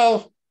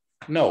 Well,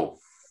 no.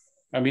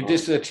 I mean,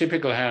 this is a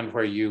typical hand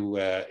where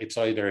it's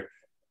either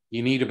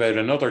you need about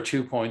another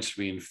 2 points to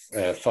be in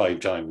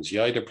 5 diamonds.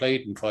 You either play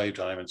it in 5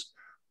 diamonds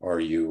or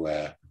you,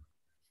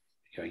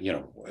 3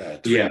 no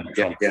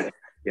trump.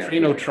 3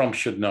 no trump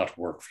should not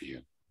work for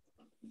you.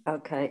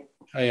 Okay.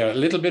 A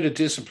little bit of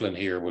discipline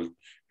here will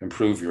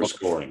improve your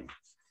scoring.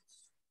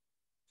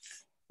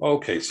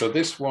 Okay, so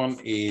this one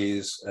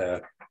is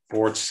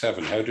board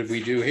 7. How did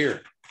we do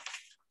here?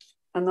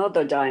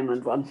 Another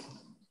diamond one.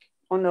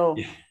 Oh no.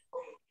 Yeah.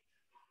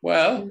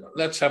 Well,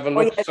 let's have a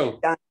look. Yeah, so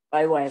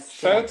by West.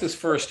 South is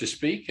first to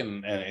speak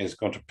and is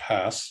going to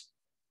pass.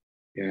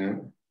 Yeah.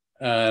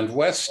 And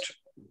West,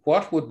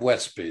 what would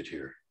West bid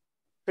here?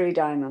 3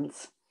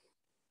 diamonds.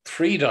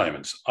 3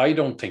 diamonds? I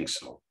don't think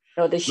so.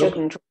 No, they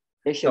shouldn't.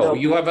 They should. No,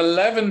 you have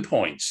 11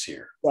 points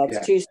here.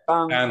 That's too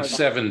strong. And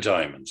 7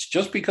 diamonds.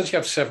 Just because you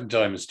have 7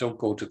 diamonds, don't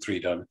go to 3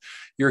 diamonds.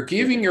 You're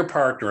giving your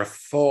partner a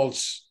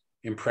false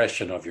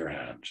impression of your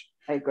hand.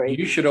 I agree.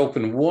 You should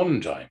open 1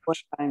 diamond. 1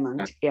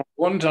 diamond, yeah.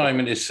 1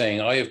 diamond is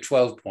saying, I have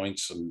 12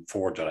 points and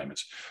 4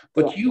 diamonds.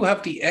 But you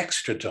have the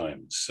extra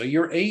diamonds. So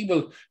you're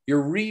able,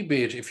 your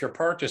rebid, if your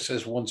partner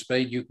says 1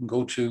 spade, you can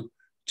go to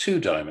 2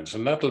 diamonds.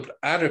 And that'll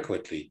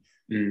adequately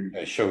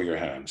show your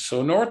hand.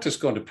 So North is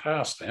going to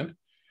pass then.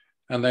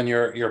 And then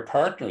your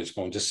partner is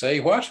going to say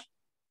what?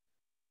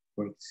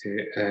 What's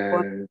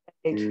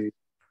it?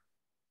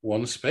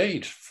 1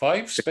 spade.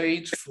 5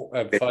 spades,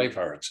 5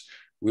 hearts.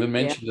 We'll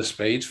mention the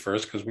spades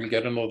first because we'll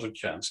get another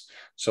chance.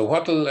 So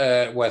what will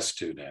West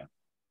do now?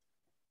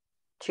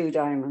 2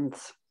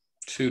 diamonds.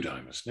 2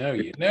 diamonds. Now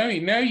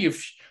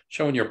you've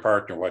shown your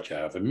partner what you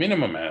have, a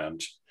minimum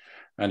hand,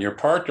 and your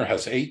partner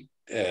has 8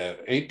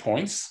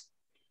 points.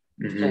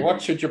 So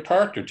what should your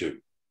partner do?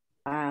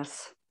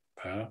 Pass.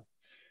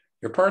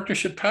 Your partner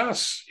should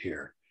pass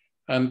here.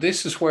 And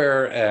this is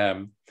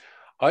where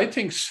I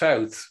think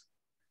South,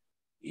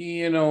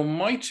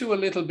 might do a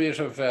little bit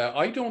of,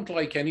 I don't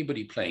like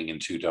anybody playing in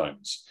 2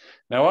 diamonds.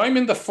 Now I'm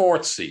in the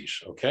 4th seat,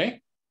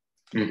 okay?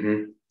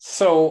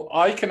 So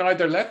I can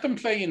either let them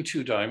play in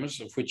 2 diamonds,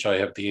 of which I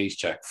have the Ace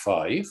Jack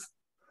 5,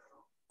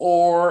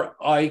 or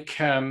I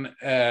can,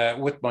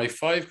 with my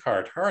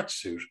 5-card heart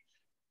suit,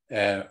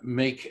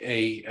 make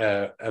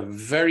a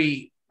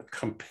very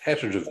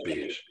competitive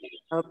bid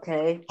of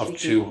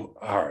 2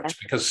 hearts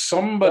because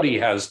somebody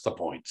has the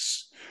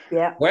points.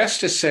 Yeah.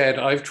 West has said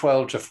I've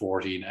 12 to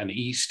 14, and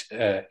East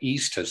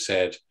has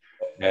said,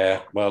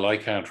 well, I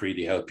can't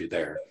really help you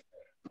there.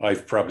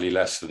 I've probably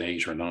less than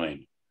 8 or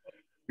 9.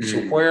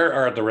 So where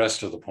are the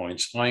rest of the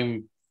points?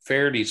 I'm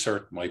fairly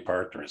certain my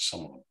partner is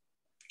someone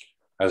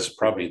as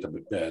probably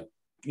the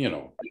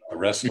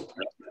rest of them.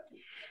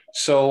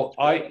 So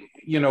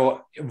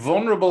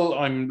vulnerable,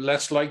 I'm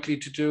less likely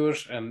to do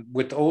it, and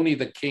with only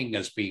the king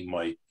as being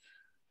my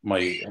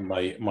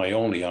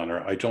only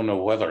honor, I don't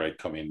know whether I'd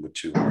come in with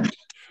 2 hearts.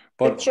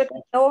 But should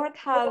North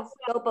have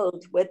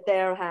doubled with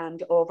their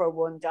hand over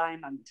 1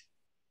 diamond?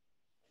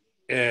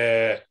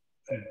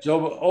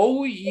 Double?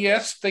 Oh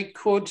yes, they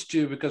could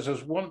do because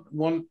there's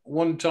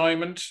one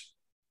diamond.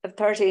 Of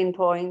 13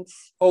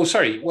 points. Oh,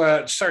 sorry.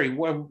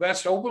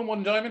 Best open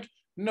 1 diamond.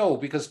 No,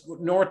 because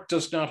North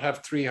does not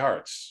have 3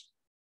 hearts.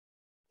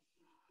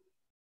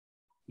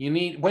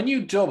 When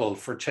you double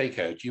for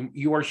takeout,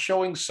 you are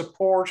showing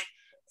support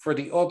for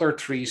the other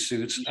 3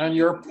 suits, and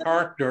your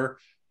partner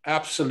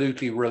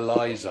absolutely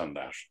relies on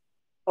that.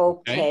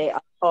 Okay.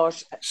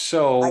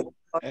 So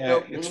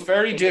it's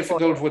very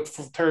difficult with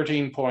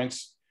 13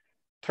 points.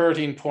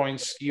 13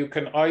 points, you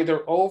can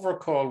either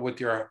overcall with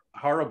your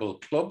horrible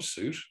club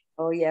suit.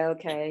 Oh, yeah,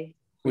 okay.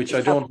 Which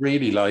I don't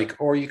really like,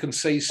 or you can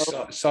say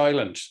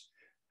silent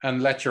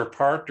and let your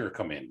partner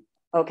come in.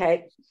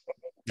 Okay.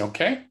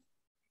 Okay?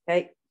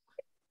 Okay.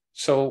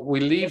 So we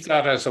leave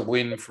that as a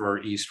win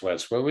for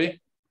East-West, will we?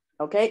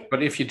 Okay.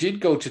 But if you did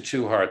go to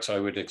 2 hearts, I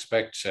would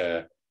expect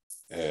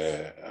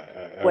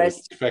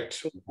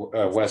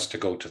West to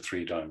go to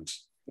 3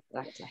 diamonds.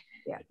 Exactly,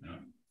 yeah.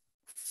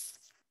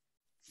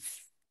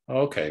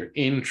 Okay,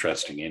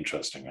 interesting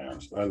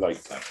hand. I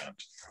like that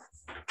hand.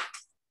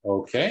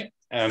 Okay,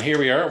 and here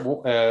we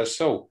are.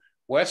 So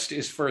West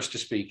is first to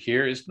speak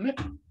here, isn't it?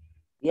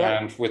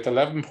 Yeah. And with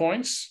 11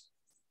 points,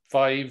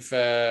 5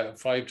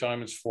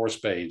 diamonds, 4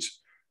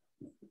 spades.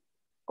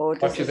 Oh,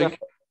 what do you think?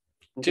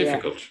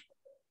 Difficult.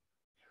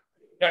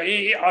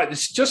 Yeah,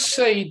 just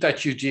say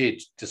that you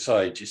did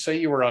decide. You say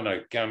you were on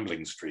a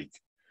gambling streak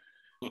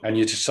and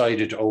you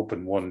decided to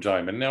open 1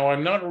 diamond. Now,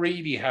 I'm not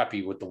really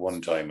happy with the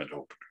 1 diamond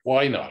open.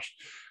 Why not?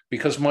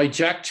 Because my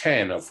Jack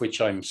 10, of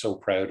which I'm so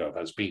proud of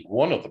as being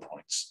one of the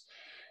points,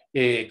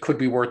 it could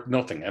be worth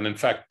nothing. And in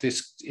fact,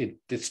 this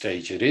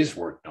stage, it is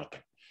worth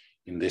nothing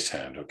in this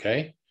hand,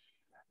 okay?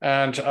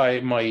 And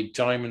my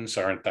diamonds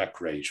aren't that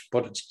great,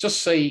 but it's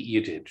just say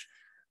you did,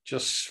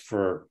 just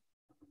for...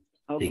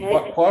 Okay.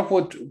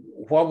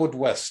 What would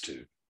West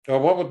do? Or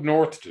what would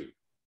North do?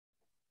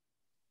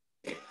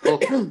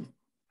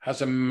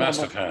 Has a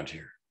massive hand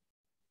here.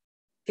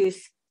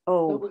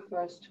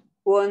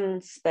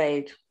 1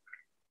 spade.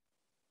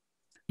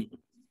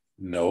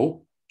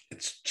 No,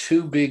 it's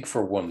too big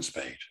for 1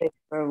 spade.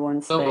 For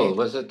 1 spade. Double,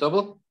 was it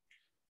double?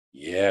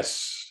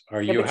 Yes.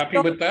 Are you happy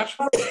with that?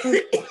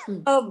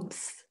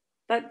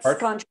 That's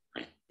contrary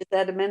to you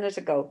said a minute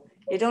ago.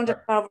 You don't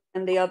have power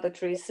in the other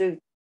 3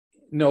 suits.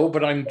 No,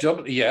 but I'm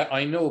double. Yeah,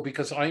 I know,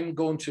 because I'm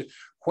going to,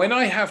 when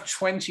I have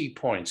 20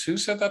 points, who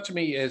said that to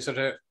me?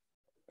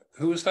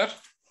 Who is that?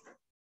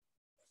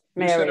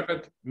 You said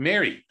about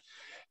Mary.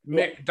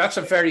 That's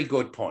a very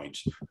good point.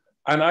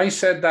 And I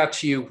said that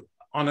to you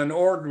on an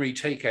ordinary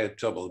takeout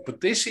double,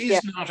 but this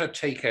is not a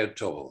takeout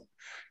double.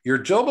 Your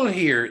double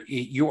here,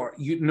 you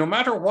no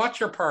matter what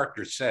your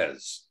partner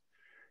says,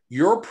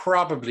 you're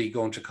probably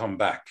going to come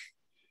back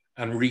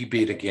and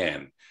rebid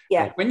again.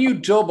 Yeah. And when you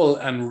double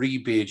and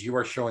rebid, you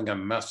are showing a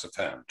massive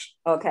hand.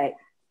 Okay.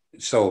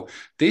 So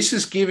this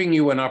is giving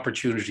you an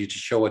opportunity to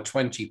show a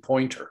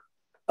 20-pointer.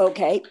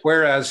 Okay.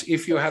 Whereas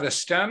if you had a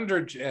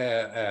standard,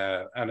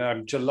 and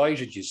I'm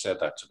delighted you said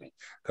that to me,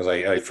 because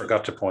I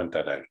forgot to point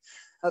that out.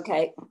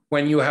 Okay.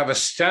 When you have a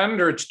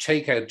standard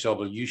takeout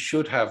double, you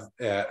should have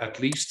at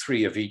least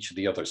 3 of each of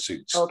the other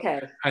suits.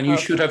 Okay. And you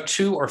should have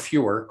 2 or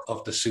fewer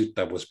of the suit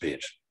that was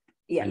bid.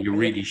 Yeah. And you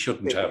really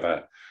shouldn't have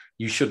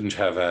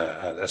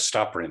a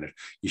stopper in it.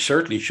 You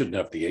certainly shouldn't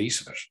have the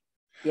ace of it.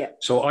 Yeah.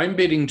 So I'm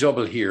bidding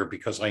double here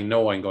because I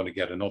know I'm going to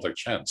get another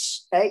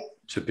chance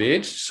to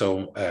bid.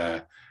 So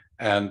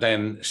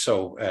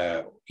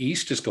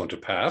East is going to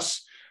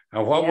pass.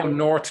 And what will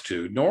North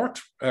do?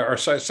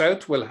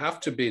 South will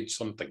have to bid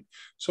something.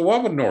 So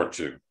what would North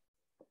do?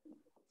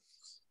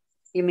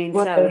 You mean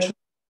South?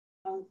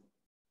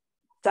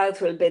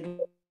 South will bid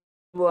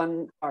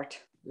 1 heart,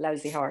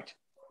 lousy heart.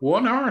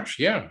 1 heart,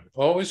 yeah.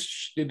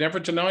 Always, you never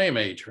deny a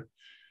major.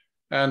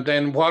 And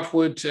then what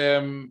would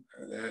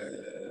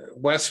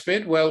West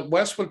bid? Well,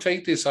 West will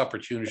take this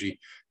opportunity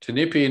to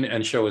nip in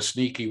and show a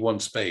sneaky 1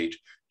 spade,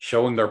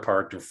 showing their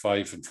partner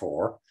 5 and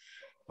 4.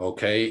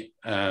 Okay,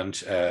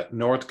 and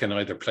North can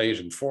either play it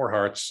in 4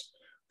 hearts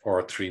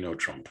or 3 no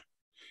trump.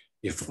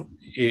 If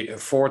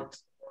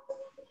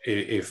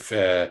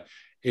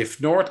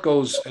North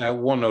goes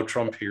 1 no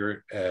trump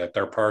here,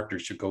 their partner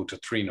should go to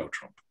 3 no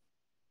trump.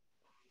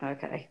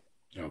 Okay.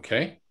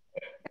 Okay.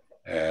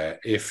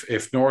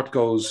 If North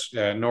goes,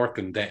 North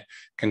can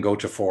go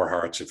to 4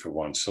 hearts if it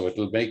wants. So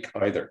it'll make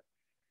either.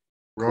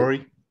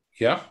 Rory?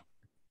 Yeah.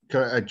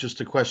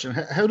 Just a question.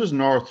 How does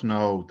North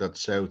know that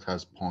South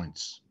has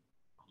points?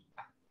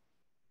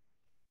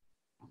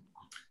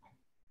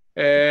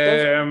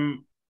 How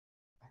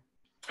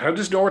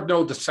does North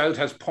know the South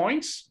has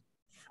points?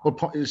 Well,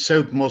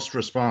 South must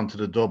respond to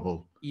the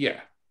double.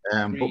 Yeah.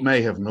 But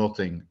may have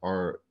nothing.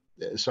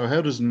 So how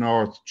does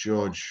North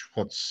judge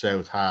what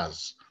South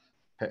has?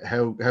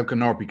 How can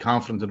North be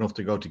confident enough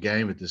to go to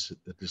game at this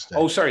stage?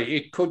 Oh,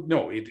 sorry.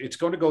 It's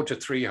going to go to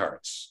 3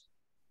 hearts.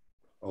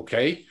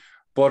 Okay.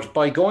 But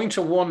by going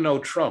to 1 no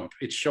trump,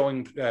 it's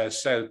showing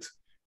South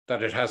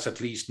that it has at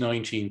least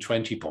 19,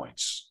 20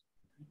 points.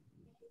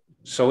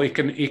 So it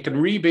can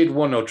rebid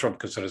 1 no trump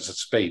because there is a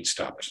spade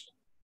stopped.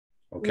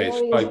 Okay, it's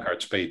 5-card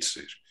spade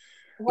suit.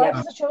 Why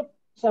does it show?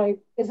 Sorry,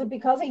 is it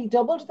because he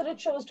doubled that it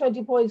shows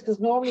 20 points? Because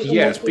normally,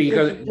 yes,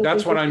 because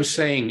that's what I'm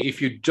saying.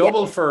 If you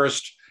double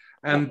first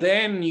and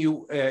then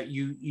you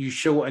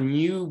show a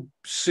new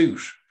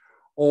suit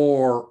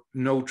or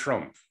no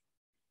trump,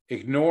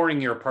 ignoring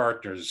your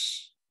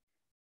partner's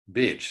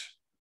bid,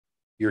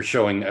 you're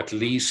showing at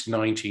least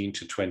 19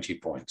 to 20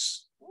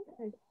 points.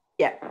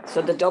 Yeah,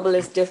 so the double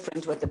is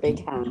different with the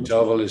big hand.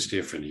 Double is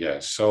different,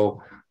 yes.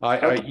 So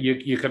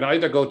you can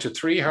either go to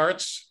 3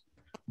 hearts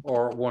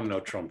or 1 no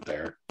trump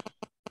there,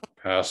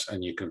 pass,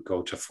 and you could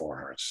go to 4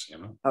 hearts, you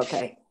know.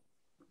 Okay.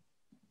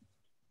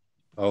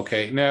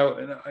 Okay,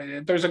 now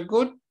there's a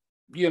good,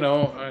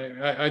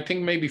 I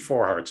think maybe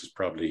 4 hearts is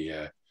probably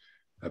a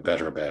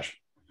better bet.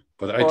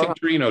 But I think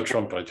 3 no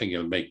trump, I think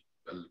you'll make,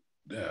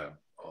 I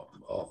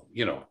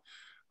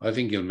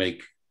think you'll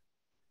make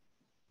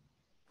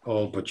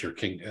all but your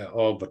king,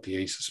 all but the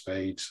ace of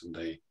spades, and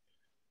I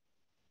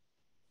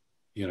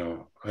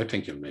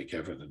think you'll make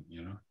everything,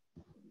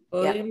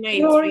 Well, you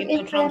made Rory,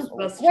 if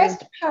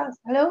West passed,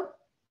 hello?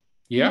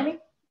 Yeah.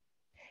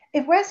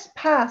 If West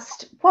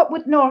passed, what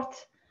would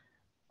North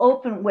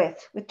open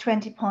with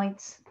 20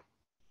 points?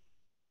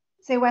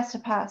 Say West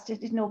had passed, it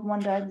didn't open 1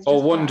 diamond. Oh,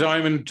 1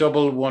 diamond,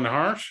 double 1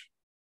 heart?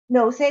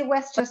 No, say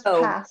West just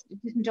passed,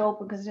 it didn't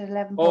open because it had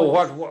 11 points. Oh,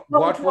 what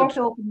would North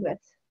open with?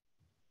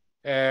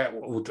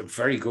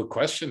 Very good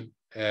question.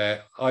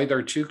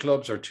 Either 2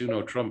 clubs or 2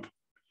 no trump.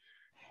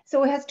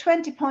 So it has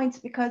 20 points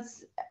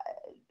because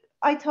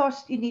I thought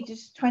you needed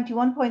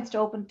 21 points to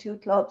open 2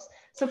 clubs.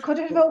 So could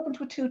it have opened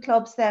with 2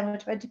 clubs then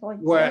with 20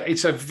 points? Well,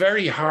 it's a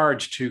very hard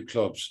 2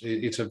 clubs.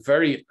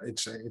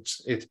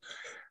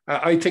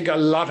 I think a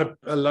lot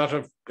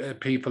of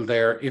people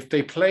there, if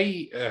they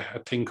play a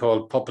thing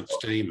called Puppet's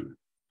Demon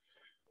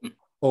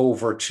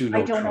over 2 no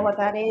I don't know what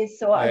that is.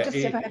 So I just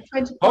if I had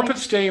 20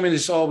 Puppet's Demon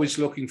is always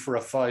looking for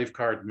a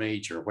 5-card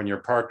major when your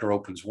partner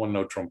opens 1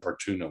 no trump or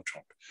 2 no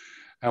trump.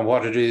 And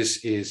what it is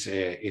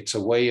it's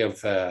a way of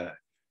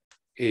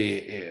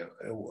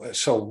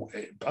so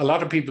a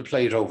lot of people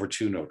play it over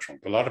 2 no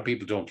trump. A lot of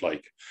people don't like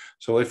it.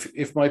 So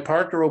if my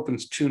partner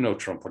opens 2 no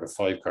trump with a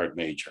 5-card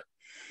major,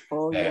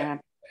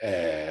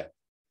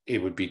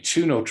 it would be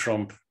 2 no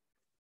trump,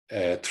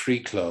 3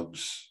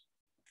 clubs.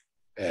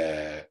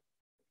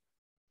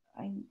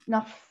 I'm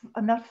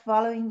not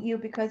following you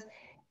because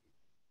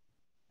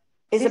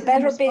is it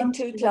better bid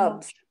 2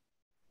 clubs?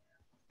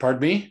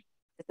 Pardon me?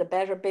 Is the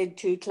better bid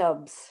 2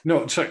 clubs?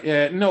 No,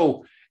 sorry,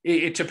 no.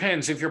 It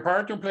depends. If your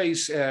partner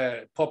plays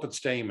Puppet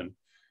Stamen,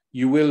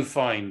 you will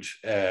find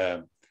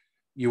 4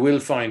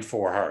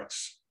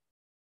 hearts.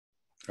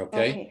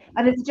 Okay.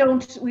 And if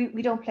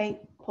we don't play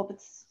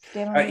Puppets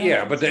Stamen.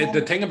 Yeah, but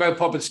the thing about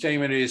Puppet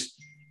Stamen is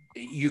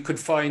you could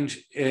find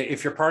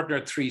if your partner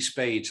had 3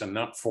 spades and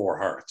not 4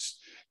 hearts,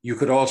 you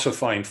could also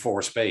find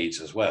 4 spades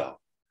as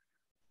well.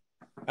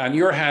 And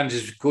your hand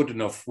is good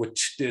enough with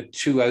the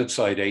 2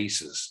 outside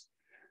aces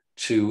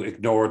to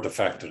ignore the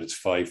fact that it's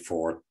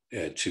 5-4,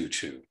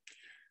 2-2,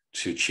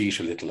 to cheat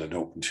a little and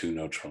open 2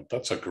 no trump.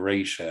 That's a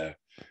great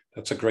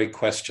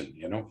question,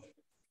 you know.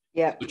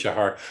 Yeah. Such a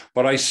hard,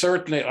 but I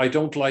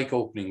don't like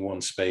opening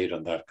 1 spade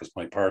on that because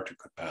my partner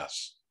could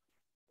pass.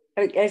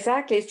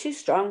 Exactly, it's too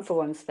strong for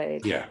 1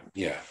 spade. Yeah,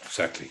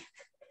 exactly.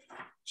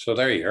 So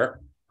there you are.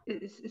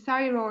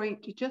 Sorry, Rory,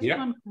 just Yeah.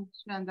 one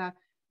question on that,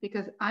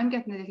 because I'm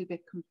getting a little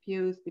bit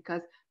confused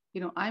because, you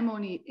know, I'm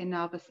only a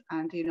novice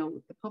and, you know,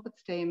 the Puppet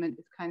Stamen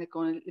is kind of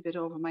going a little bit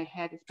over my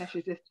head,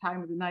 especially this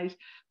time of the night.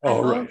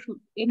 Oh, and right. also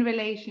in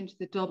relation to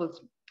the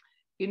doubles,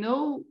 you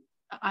know,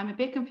 I'm a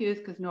bit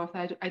confused because North,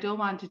 I don't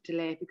want to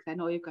delay because I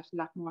know you've got a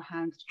lot more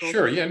hands to go.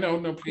 Sure, yeah,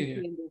 no,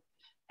 please.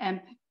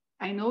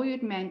 I know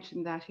you'd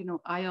mentioned that, you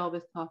know, I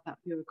always thought that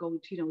we were going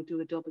to, you know,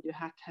 do a double, you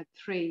had to have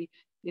 3,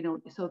 you know,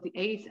 so the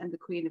ace and the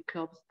queen of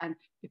clubs. And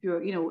if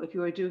you're, you know, if you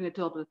were doing a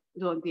double,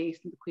 doing the ace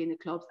and the queen of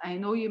clubs, I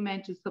know you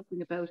mentioned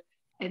something about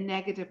a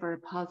negative or a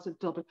positive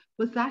double.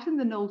 Was that in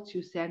the notes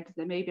you sent?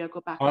 Then maybe I'll go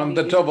back on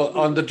the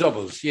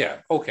doubles. Yeah.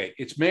 Okay.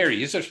 It's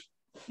Mary, is it?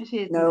 It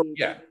is. No.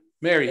 Yeah.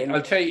 Mary,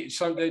 I'll tell you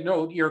something.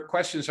 No, your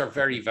questions are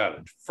very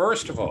valid.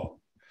 First of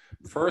all,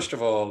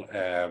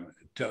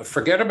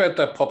 forget about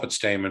that Puppet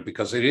Stamen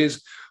because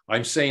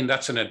I'm saying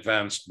that's an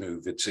advanced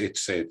move. It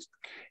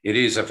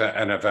is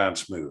an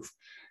advanced move.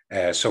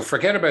 So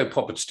forget about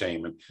Puppet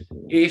Stamen.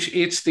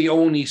 It's the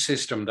only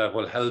system that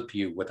will help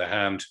you with a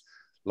hand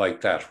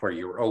like that where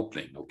you're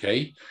opening,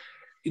 okay?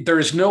 There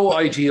is no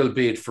ideal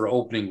bid for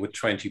opening with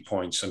 20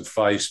 points and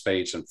 5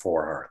 spades and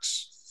 4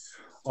 hearts,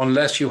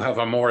 unless you have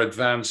a more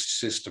advanced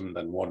system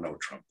than 1 no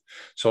trump.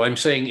 So I'm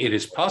saying it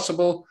is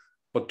possible,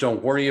 but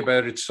don't worry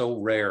about it. So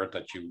rare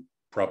that you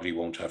probably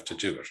won't have to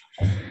do it.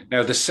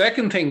 Now, the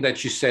second thing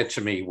that you said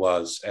to me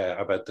was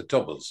about the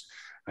doubles,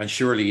 and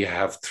surely you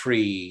have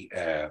three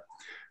of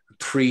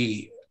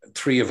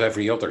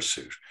every other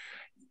suit.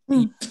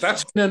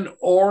 That's an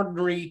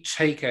ordinary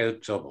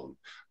takeout double,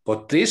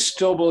 but this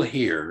double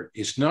here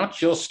is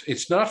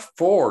it's not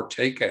for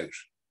takeout.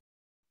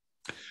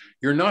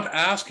 You're not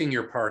asking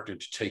your partner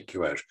to take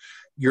you out.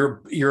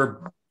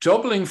 You're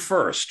doubling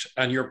first,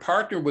 and your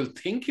partner will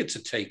think it's a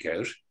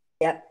takeout.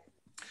 Yeah.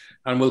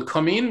 And will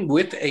come in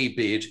with a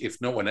bid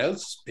if no one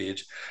else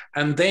bids,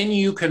 and then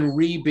you can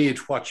rebid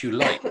what you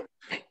like.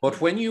 But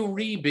when you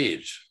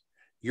rebid,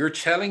 you're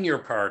telling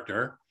your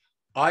partner,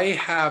 I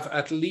have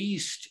at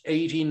least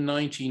 18,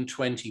 19,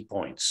 20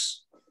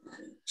 points.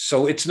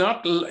 So it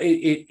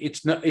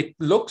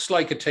looks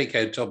like a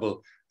takeout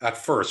double at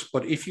first,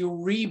 but if you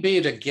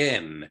rebid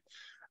again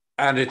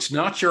and it's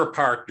not your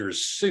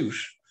partner's suit,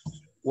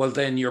 well,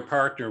 then your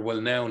partner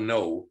will now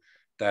know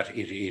that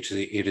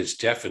it is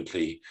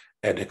definitely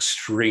an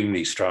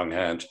extremely strong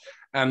hand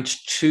and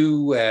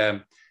too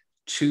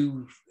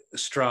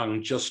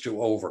strong just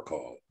to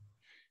overcall.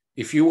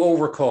 If you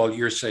overcall,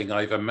 you're saying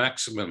I have a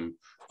maximum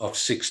of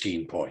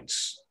 16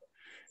 points.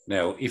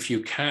 Now, if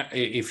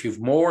you've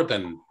more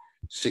than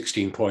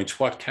 16 points,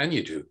 what can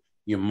you do?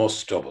 You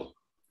must double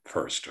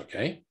first,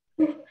 okay?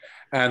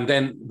 And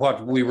then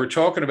what we were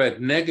talking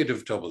about,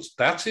 negative doubles,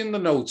 that's in the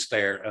notes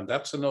there. And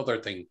that's another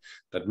thing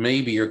that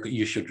maybe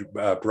you should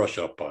brush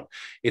up on.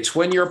 It's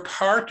when your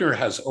partner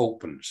has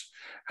opened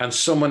and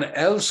someone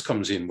else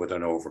comes in with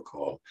an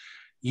overcall,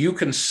 you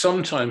can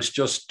sometimes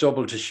just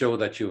double to show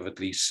that you have at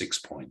least 6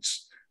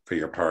 points for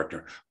your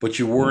partner, but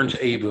you weren't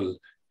able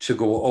to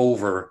go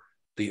over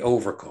the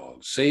overcall.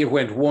 Say it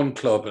went 1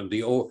 club and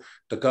the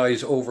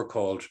guys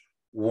overcalled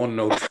 1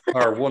 note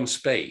or 1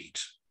 spade,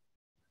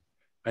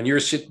 and you're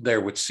sitting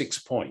there with 6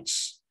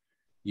 points.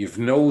 You've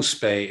no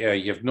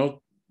spade, you've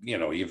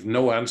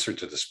no answer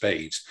to the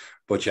spades,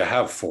 but you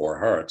have 4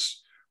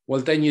 hearts.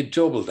 Well, then you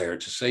double there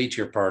to say to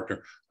your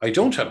partner, I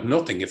don't have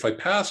nothing. If I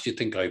pass, you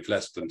think I have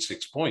less than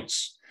 6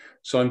 points.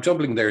 So I'm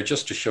doubling there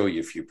just to show you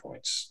a few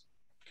points.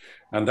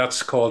 And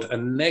that's called a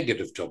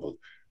negative double.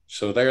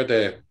 So they're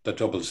the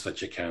doubles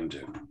that you can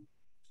do.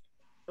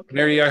 Okay.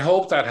 Mary, I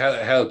hope that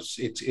helps.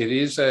 It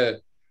is a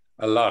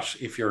lot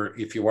if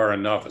you are a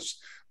novice.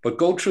 But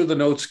go through the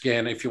notes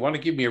again. If you want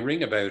to give me a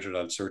ring about it,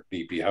 I'll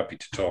certainly be happy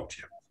to talk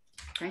to you.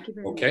 Thank you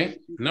very much. Okay,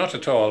 not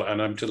at all.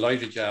 And I'm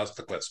delighted you asked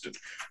the question.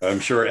 I'm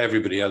sure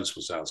everybody else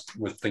was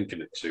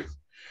thinking it too.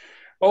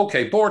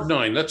 Okay, board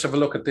 9. Let's have a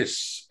look at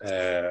this.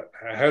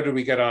 How do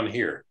we get on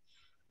here?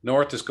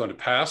 North is going to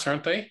pass,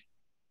 aren't they?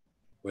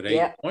 With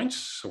 8 points.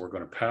 So we're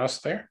going to pass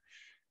there.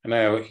 And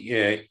now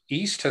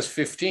East has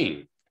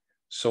 15.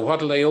 So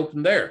what will they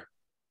open there?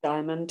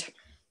 Diamond.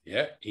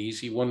 Yeah,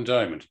 easy 1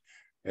 diamond.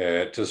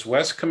 Does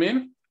West come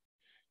in?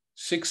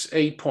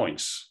 8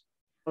 points.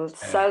 Well,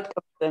 South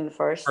comes in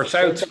first. Or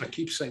South, I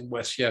keep saying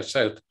West, yeah,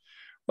 South.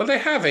 Well, they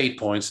have 8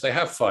 points. They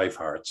have 5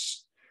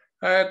 hearts.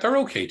 They're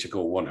okay to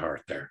go 1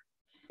 heart there.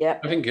 Yeah.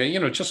 I think,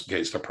 just in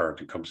case their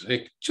partner comes,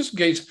 just in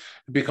case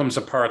it becomes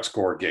a part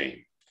score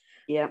game.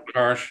 Yeah.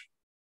 Heart.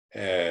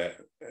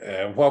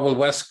 What will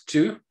West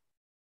do?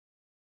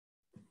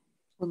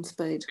 1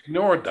 spade.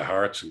 Ignore the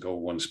hearts and go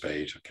 1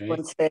 spade, okay?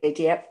 1 spade,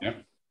 yep.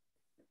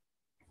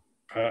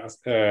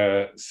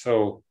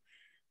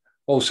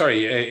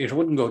 Sorry, it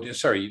wouldn't go,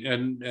 sorry,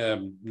 and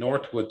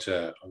North would,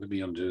 let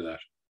me undo that.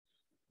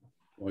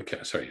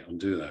 Okay, sorry,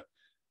 undo that.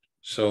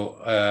 So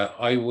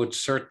I would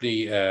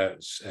certainly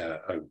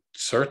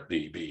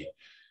be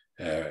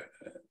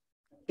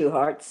 2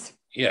 hearts.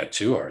 Yeah,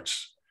 2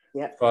 hearts.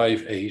 Yeah.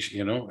 5, 8.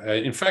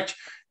 In fact,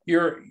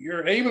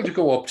 you're able to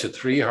go up to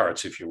 3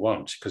 hearts if you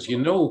want, because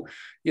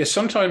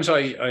sometimes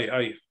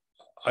I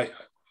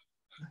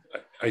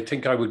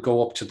think I would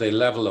go up to the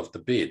level of the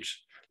bid,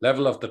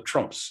 level of the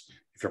trumps.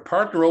 If your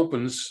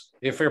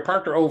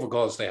partner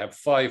overcalls, they have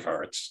 5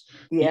 hearts.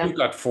 Yeah. You've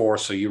got 4,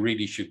 so you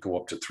really should go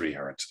up to 3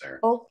 hearts there.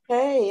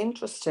 Okay,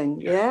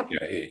 interesting. Yeah.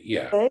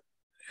 Yeah. Okay.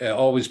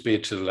 Always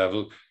bid to the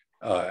level,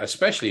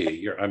 especially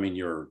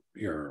you're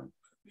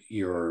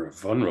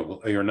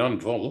vulnerable. You're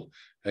non-vulnerable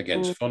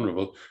against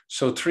vulnerable.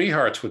 So 3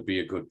 hearts would be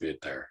a good bid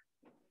there.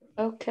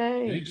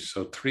 Okay.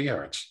 So 3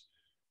 hearts.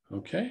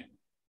 Okay.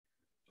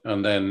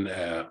 And then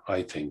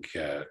I think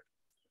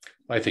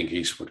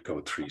East would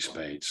go 3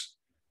 spades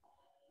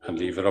and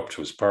leave it up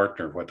to his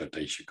partner whether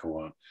they should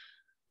go on.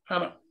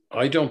 And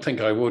I don't think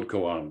I would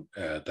go on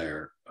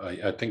there.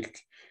 I think,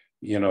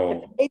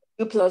 2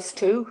 plus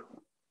 2.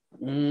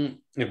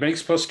 It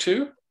makes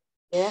 +2?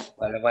 Yeah.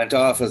 Well, it went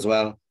off as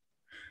well.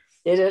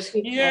 Did it?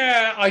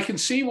 Yeah, I can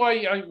see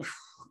why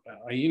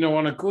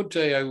on a good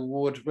day I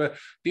would. But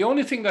the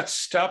only thing that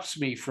stops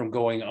me from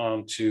going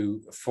on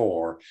to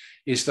 4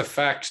 is the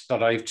fact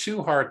that I have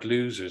 2 heart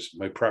losers.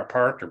 My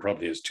partner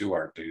probably has 2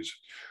 heart losers,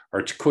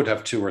 or could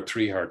have 2 or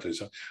 3 heart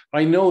losers.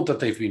 I know that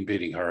they've been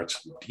bidding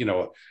hearts,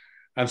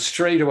 and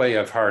straight away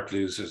I've heart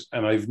losers,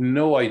 and I've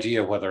no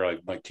idea whether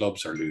my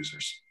clubs are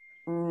losers.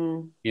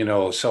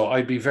 So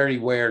I'd be very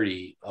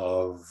wary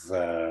of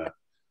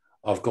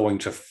going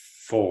to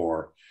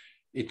 4.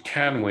 It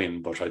can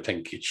win, but I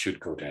think it should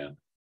go down.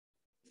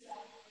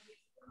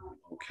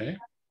 Okay.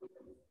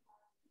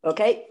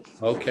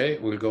 Okay,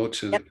 we'll go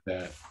to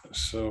that.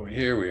 So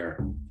here we are.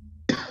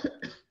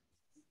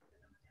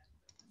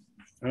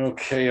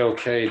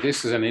 Okay.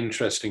 This is an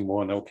interesting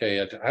one.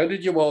 Okay, how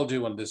did you all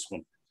do on this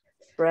one?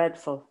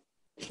 Dreadful.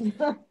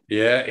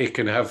 Yeah, it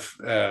can have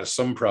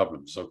some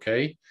problems.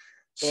 Okay,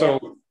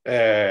 so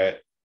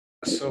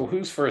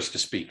who's first to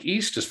speak?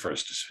 East is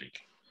first to speak.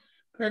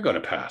 They're going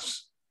to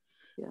pass.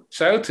 Yeah.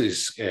 South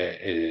is.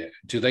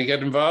 Do they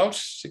get involved?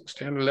 6,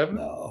 10, 11?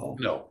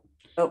 No.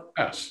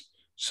 Pass.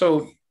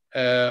 So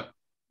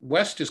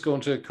West is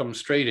going to come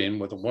straight in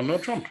with a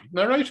 1-0 trump. Isn't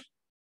that right?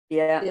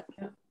 Yeah.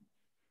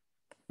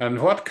 And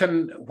what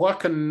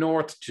can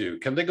North do?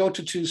 Can they go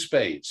to 2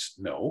 spades?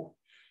 No.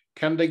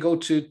 Can they go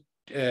to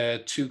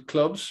 2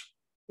 clubs?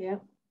 Yeah.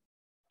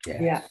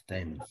 Yeah.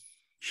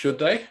 Should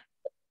they?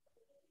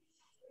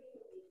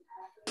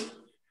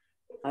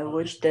 I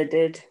wish they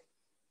did.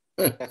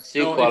 That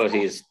suit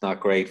quality is not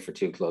great for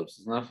 2 clubs,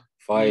 isn't it?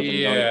 5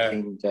 and 9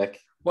 king jack.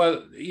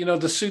 Well,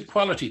 the suit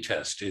quality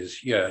test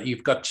is,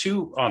 you've got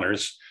 2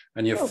 honors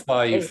and you have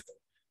 5.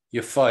 You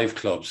have 5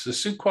 clubs. The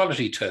suit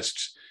quality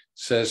test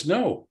says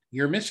no.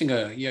 You're missing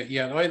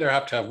you either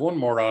have to have 1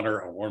 more honor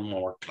or 1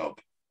 more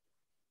club.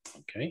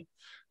 Okay,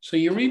 so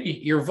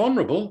you're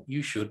vulnerable.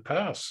 You should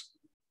pass.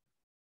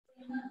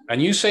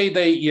 And you say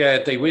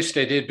they wish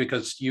they did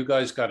because you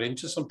guys got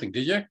into something,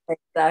 did you?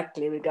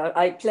 Exactly.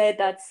 I played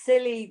that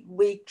silly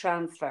weak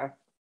transfer.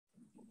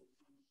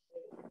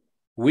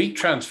 Weak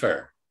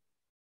transfer.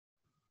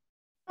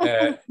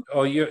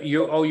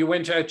 You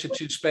went out to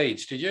 2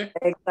 spades, did you?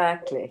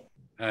 Exactly.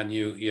 And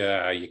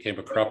you came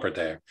a cropper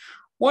there.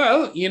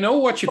 Well, you know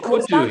what you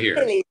could do here.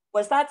 Silly?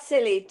 Was that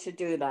silly to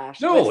do that?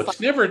 No,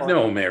 it's never.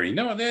 No, Mary.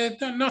 No, they're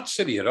not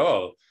silly at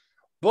all.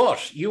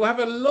 But you have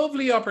a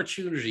lovely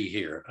opportunity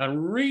here.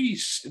 And really,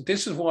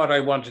 this is what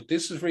I wanted.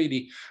 This is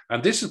really,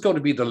 and this is going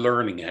to be the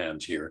learning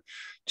hand here,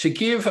 to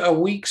give a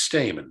weak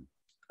stamen.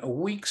 A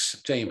weak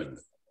stamen.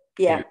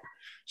 Yeah. Here.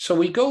 So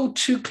we go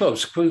 2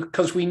 clubs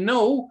because we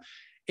know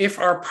if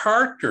our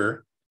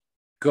partner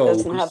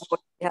goes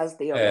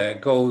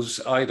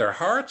either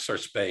hearts or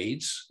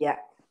spades,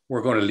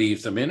 we're going to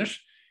leave them in it.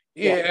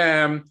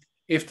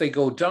 If they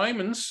go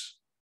diamonds,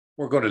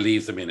 we're going to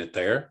leave them in it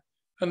there.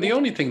 And the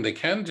only thing they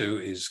can do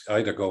is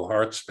either go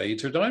hearts,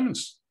 spades, or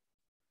diamonds.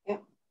 Yeah.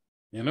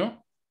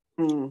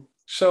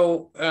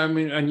 So,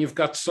 and you've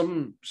got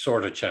some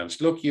sort of chance.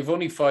 Look, you've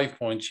only 5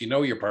 points.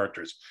 Your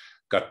partner's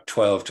got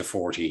 12 to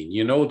 14.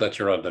 You know that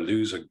you're on the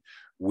losing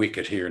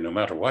wicket here, no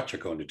matter what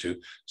you're going to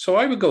do. So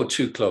I would go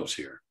 2 clubs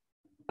here.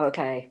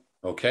 Okay.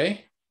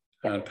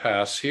 And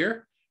pass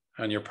here.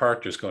 And your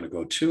partner's going to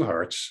go 2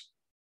 hearts.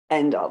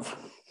 End of.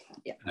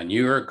 Yeah. And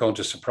you're going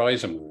to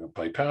surprise him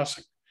by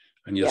passing.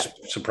 and you'll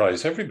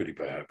surprise everybody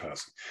by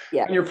passing.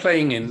 Yeah. And you're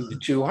playing in the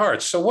 2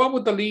 hearts. So what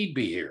would the lead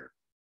be here?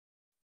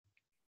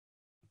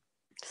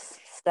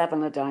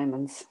 7 of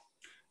diamonds.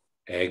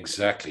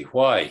 Exactly.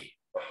 Why?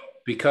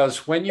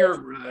 Because when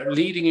you're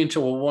leading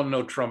into a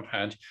 1-no trump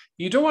hand,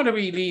 you don't want to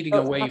be leading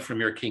away from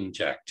your king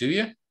jack, do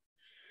you?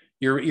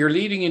 You're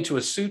leading into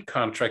a suit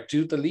contract,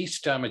 do the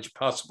least damage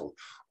possible.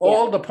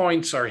 All the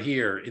points are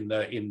here in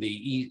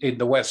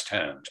the west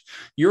hand.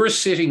 You're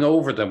sitting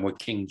over them with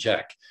king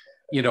jack.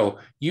 You know,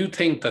 you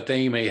think that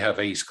they may have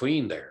ace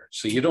queen there,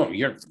 so you don't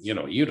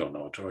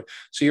know.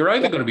 So you're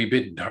either going to be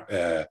bidding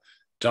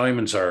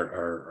diamonds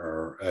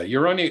or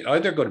you're only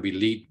either going to be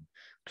leading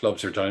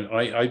clubs or diamonds.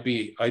 I'd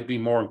be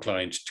more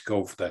inclined to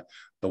go for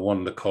the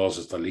one that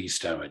causes the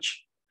least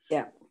damage.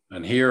 Yeah.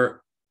 And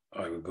here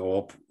I would go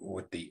up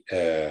with the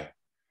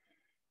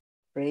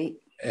 3.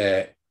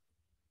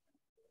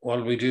 What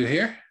do we do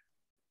here?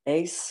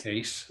 Ace.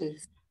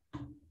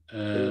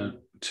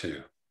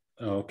 2.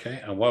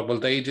 Okay. And what will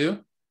they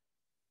do?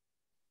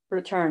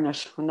 Return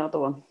it. Another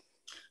one.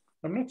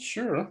 I'm not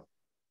sure.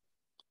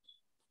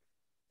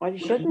 Why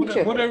shouldn't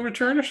you? Would I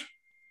return it?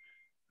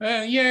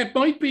 Yeah, it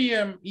might be.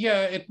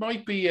 It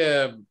might be.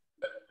 I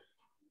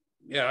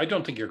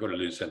don't think you're going to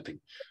lose anything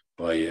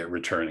by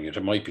returning it.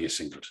 It might be a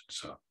singleton.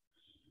 So,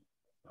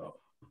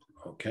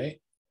 okay.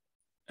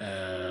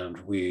 And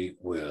we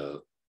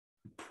will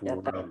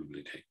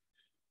probably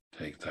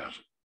take that.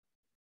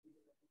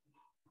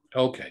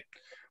 Okay.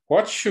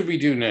 What should we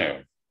do now?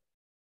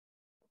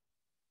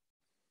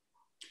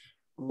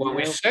 Well,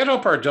 we set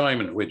up our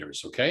diamond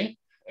winners, okay?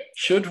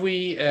 Should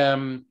we...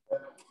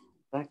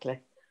 exactly.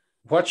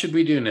 What should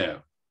we do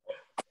now?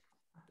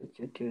 What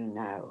should you do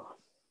now?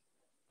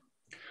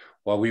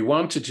 What we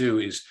want to do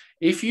is,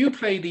 if you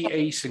play the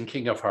ace and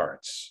king of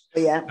hearts,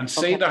 and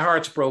say okay. the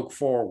hearts broke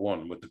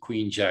 4-1 with the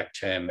queen, jack,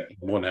 10 in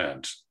one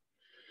hand,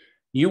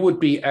 you would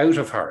be out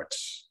of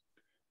hearts.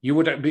 You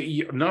would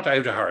be not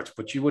out of hearts,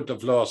 but you would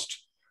have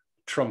lost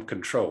trump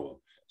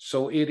control.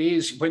 So it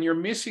is, when you're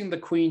missing the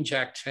queen,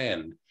 jack,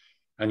 10,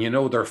 and you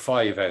know they're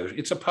 5 out,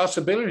 it's a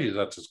possibility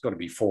that it's going to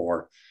be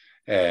 4.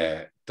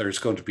 There's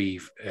going to be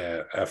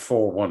a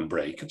 4-1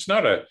 break. It's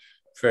not a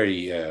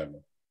very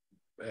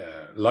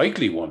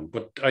likely one,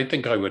 but I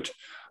think I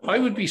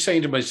would be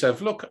saying to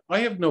myself, look, I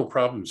have no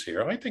problems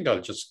here. I think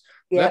I'll just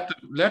let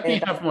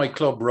me have my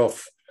club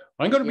rough.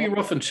 I'm going to be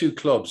roughing 2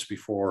 clubs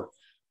before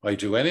I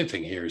do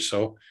anything here.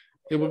 So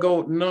it will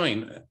go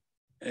 9,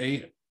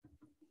 8,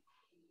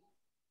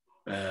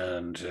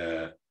 and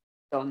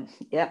done.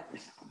 Yeah.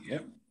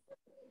 Yep.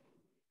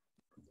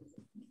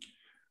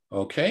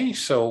 Okay,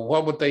 so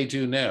what would they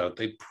do now?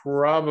 They'd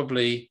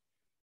probably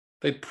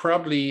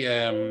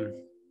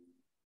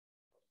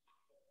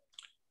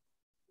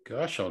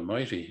gosh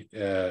almighty,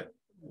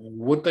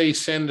 would they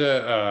send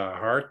a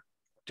heart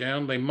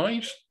down? They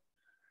might.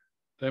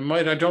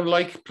 I don't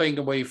like playing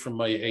away from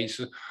my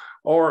ace.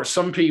 Or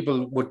some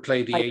people would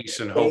play the ace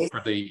and hope for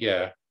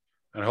the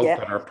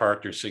that our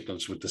partner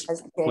signals with the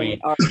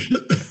queen.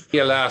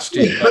 Yeah, last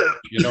day,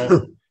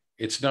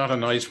 it's not a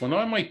nice one.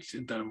 I might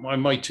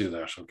do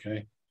that.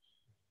 Okay,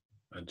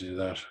 I do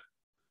that,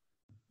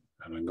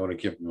 and I'm going to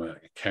give them a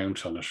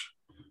count on it.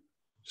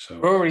 So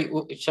Rory,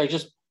 should I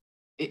just,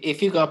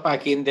 if you got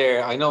back in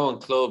there, I know in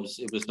clubs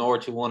it was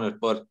North who won it,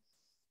 but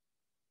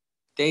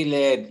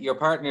your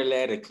partner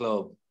led a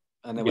club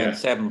and they went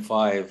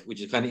 7-5,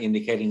 which is kind of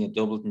indicating a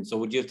doubleton. So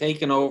would you have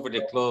taken over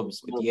the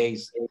clubs with the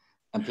ace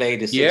and played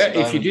the 6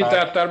 if you did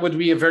back? that would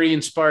be a very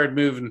inspired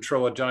move, and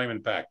throw a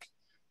diamond back,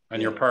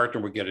 and your partner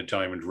would get a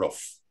diamond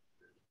rough.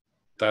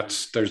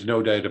 There's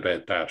no doubt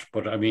about that.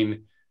 But I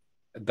mean,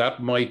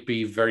 that might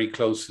be very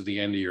close to the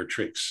end of your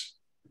tricks.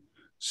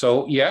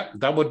 So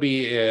that would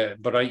be.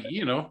 But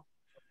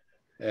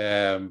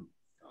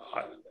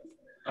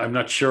I'm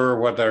not sure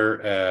whether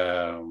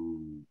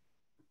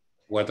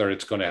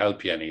it's going to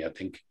help you any. I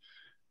think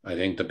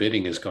the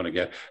bidding is going to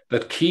get. The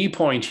key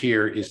point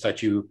here is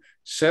that you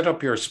set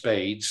up your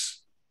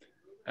spades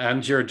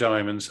and your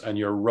diamonds and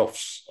your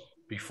roughs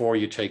before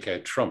you take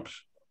out trump.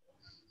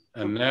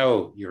 And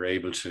now you're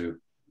able to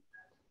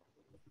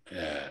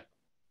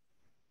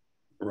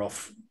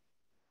rough.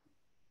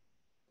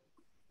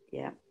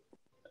 Yeah.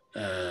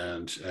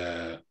 And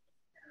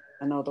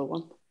another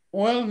one.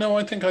 Well, no,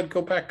 I think I'd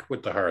go back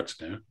with the hearts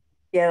now.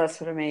 Yeah,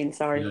 that's what I mean.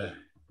 Sorry. Yeah.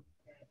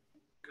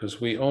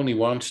 Because we only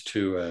want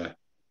to,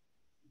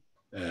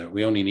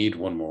 we only need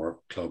one more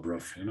club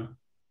rough,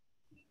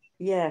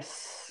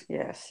 Yes,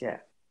 yeah.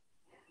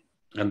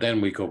 And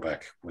then we go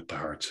back with the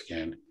hearts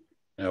again.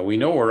 Now we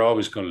know we're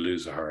always going to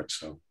lose the hearts,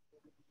 so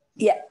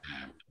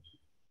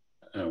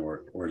and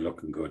we're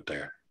looking good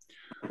there.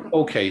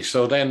 Okay,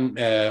 so then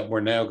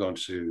we're now going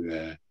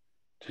to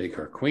take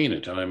our queen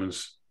of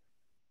diamonds.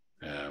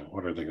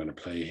 What are they going to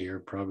play here?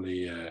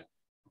 Probably, I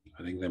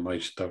think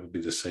that would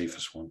be the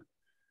safest one.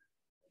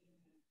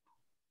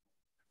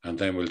 And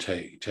then we'll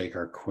take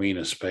our queen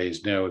of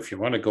spades. Now, if you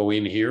want to go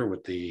in here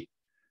with the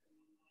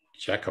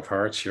jack of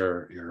hearts,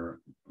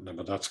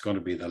 but that's going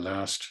to be the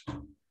last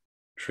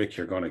trick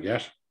you're going to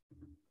get.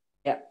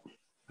 Yeah.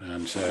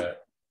 And so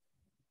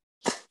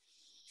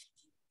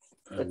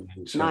 9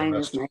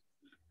 is mine.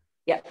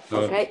 Yeah,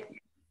 okay.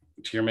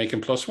 So you're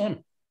making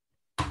 +1.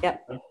 Yeah.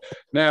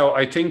 Now,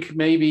 I think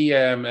maybe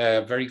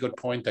a very good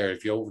point there.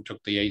 If you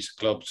overtook the ace of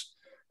clubs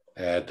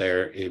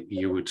there,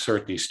 you would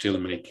certainly still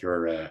make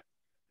your,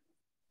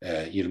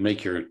 you'll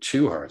make your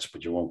 2 hearts,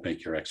 but you won't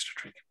make your extra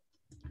trick.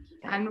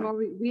 And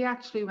we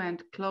actually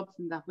went clubs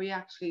in that. We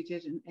actually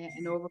did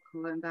an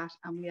overcall in that,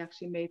 and we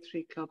actually made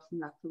 3 clubs in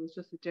that. So it was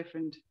just a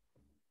different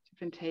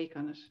take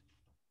on it.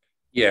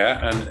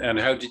 Yeah, and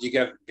how did you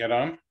get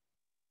on?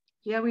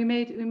 Yeah, we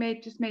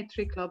just made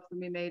 3 clubs and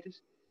we made it.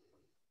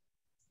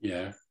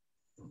 Yeah.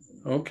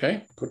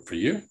 Okay, good for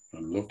you. I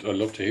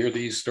love to hear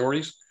these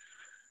stories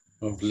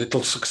of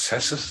little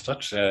successes.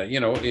 That's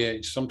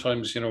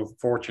sometimes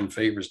fortune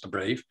favors the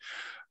brave.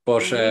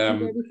 But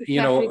the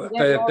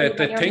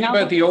thing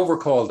about the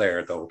overcall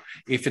there, though,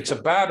 if it's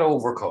a bad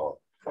overcall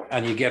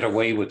and you get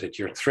away with it,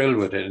 you're thrilled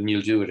with it and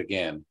you'll do it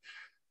again.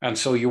 And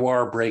so you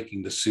are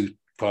breaking the suit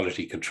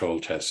quality control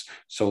test.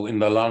 So in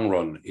the long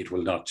run, it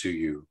will not do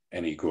you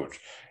any good.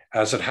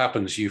 As it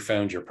happens, you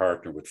found your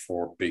partner with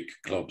 4 big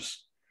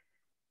clubs.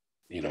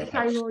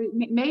 Sorry, Rory,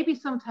 maybe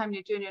sometime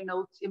you're doing your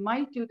notes, you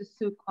might do the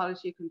suit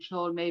quality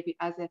control maybe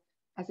as a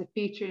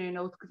feature in your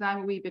notes, because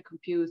I'm a wee bit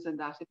confused on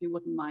that, if you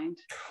wouldn't mind.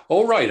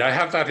 Oh, right. I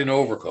have that in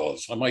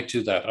overcalls. I might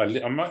do that. I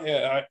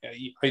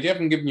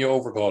haven't given you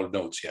overcall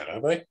notes yet,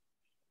 have I?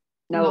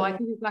 No, I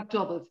think we've got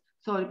doubles.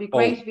 So it'd be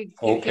great if you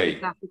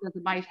give that, because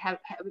it might help.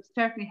 It would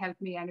certainly help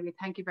me anyway.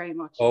 Thank you very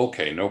much.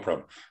 Okay, no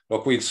problem.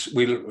 Look, we'll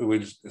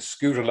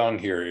scoot along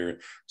here.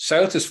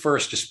 South is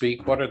first to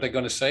speak. What are they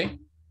going to say?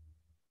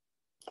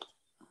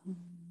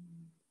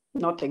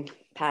 Nothing.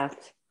 Pass.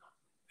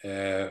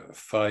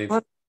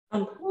 5,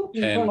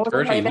 10,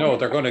 30. No,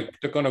 they're going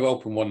to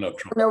open 1-0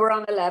 trump. No, we're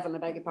on 11. I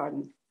beg your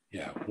pardon.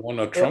 Yeah,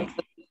 1-0 trump.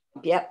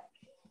 Yep.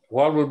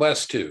 What will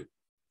West do?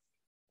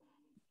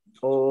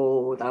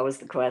 Oh, that was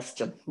the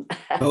question.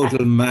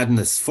 Total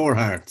madness. 4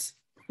 hearts.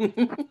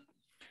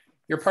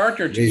 Your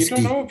partner. You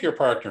don't know if your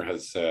partner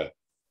has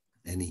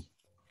any.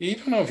 You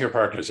don't know if your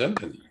partner has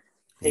anything.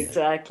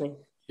 Exactly.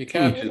 You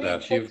can't do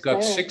that. You've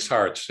got 6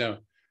 hearts now.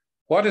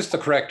 What is the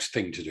correct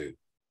thing to do?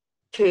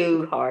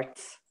 2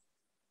 hearts.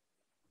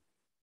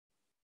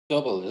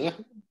 Double, is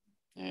it?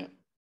 Yeah.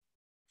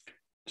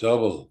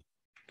 Double.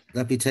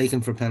 That be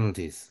taken for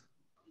penalties.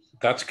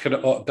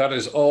 That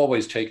is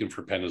always taken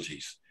for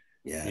penalties.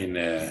 Yeah.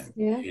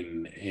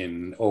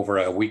 In over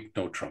a week,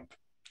 no trump.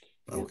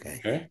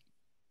 Okay.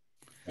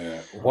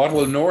 What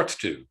will North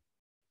do?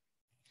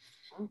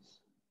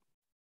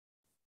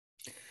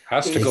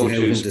 Has to go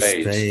to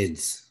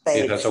spades.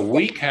 It has a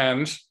weak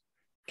hand.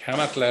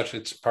 Cannot let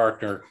its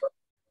partner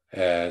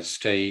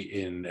stay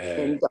in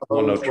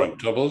 1-0 trump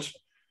doubles.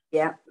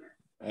 Yeah.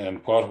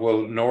 And what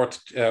will North?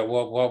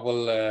 What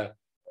will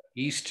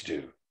East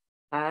do?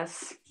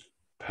 Pass.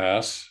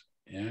 Pass.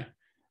 Yeah.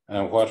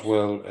 And what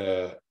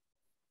will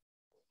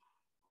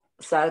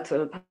South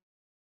will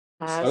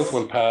pass. South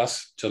will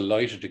pass,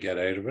 delighted to get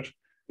out of it.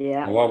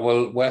 Yeah. And what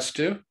will West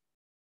do?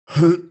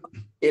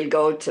 He'll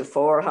go to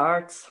 4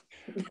 hearts.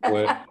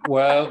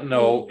 well,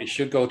 no, it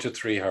should go to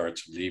 3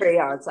 hearts. 3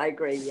 hearts, I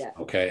agree, yeah.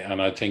 Okay,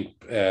 and I think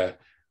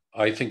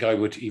I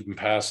would even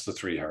pass the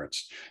 3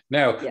 hearts.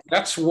 Now,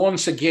 that's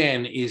once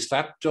again, is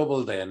that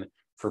double then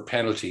for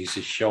penalties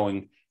is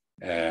showing,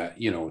 that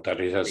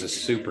it has a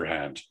super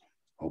hand.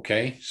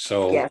 Okay,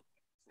 so...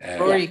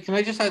 Rory, can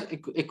I just add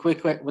a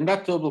quick question? When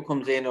that double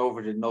comes in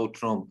over the no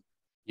trump,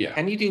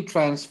 can you do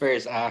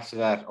transfers after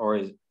that,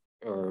 or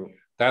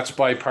that's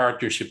by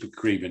partnership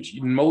agreement?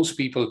 Most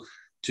people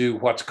do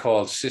what's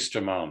called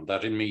system on.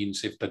 That it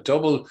means if the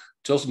double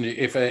doesn't,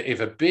 if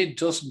a bid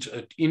doesn't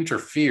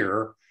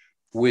interfere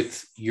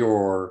with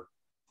your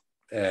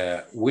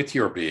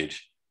bid,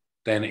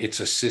 then it's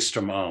a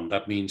system on.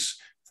 That means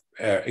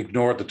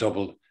ignore the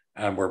double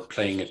and we're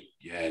playing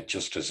it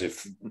just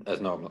as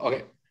normal.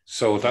 Okay.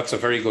 So that's a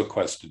very good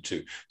question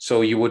too.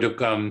 So you would have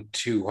gone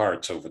 2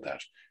 hearts over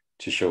that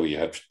to show you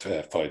had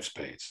 5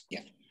 spades.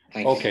 Yeah.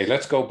 Okay,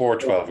 let's go board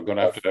 12. We're going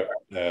to have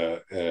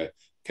to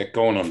get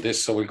going on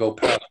this. So we'll go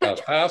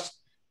pass.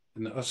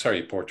 Oh,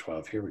 sorry, board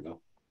 12. Here we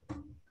go.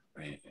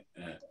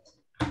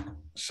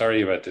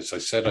 Sorry about this. I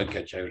said I'd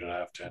get you out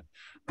at 10:30,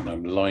 and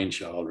I'm lying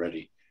to you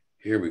already.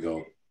 Here we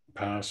go.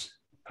 Pass.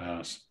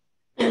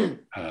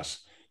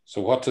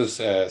 So what does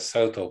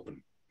South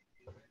open?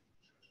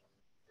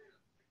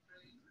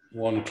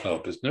 1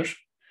 club, isn't it?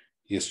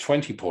 He has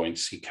 20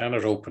 points. He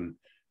cannot open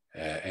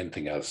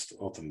anything else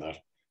other than that.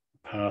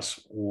 Pass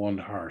 1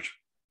 heart.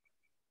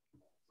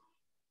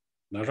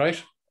 Not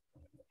right?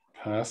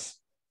 Pass.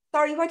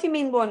 Sorry, what do you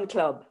mean 1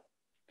 club?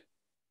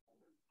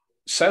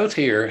 South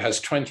here has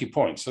 20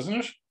 points, doesn't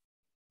it?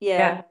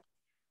 Yeah.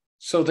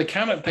 So they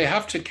cannot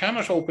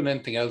open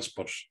anything else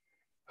but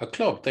a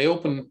club. They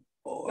open.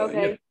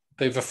 Okay.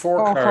 They have a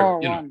 4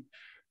 card.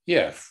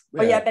 Yeah.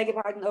 Oh yeah, beg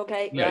your pardon.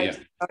 Okay. Yeah, right.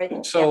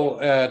 yeah. Sorry. So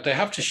they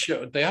have to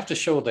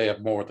show they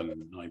have more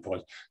than 9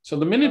 points. So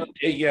the minute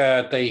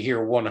they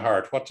hear 1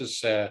 heart, what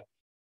does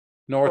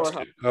North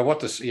Four do? What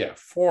does, yeah,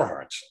 4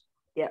 hearts.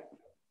 Yeah.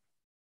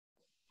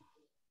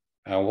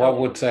 And what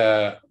would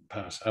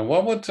pass? And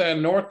what would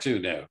North do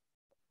now?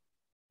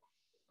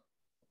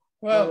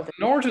 Well,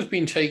 North has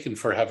been taken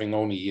for having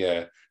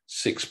only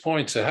 6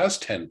 points. It has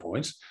 10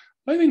 points.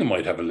 I think it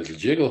might have a little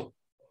jiggle.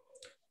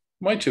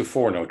 Might do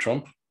 4 no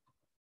trump.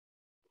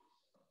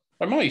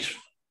 I might.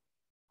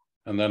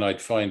 And then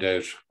I'd find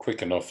out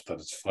quick enough that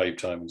it's 5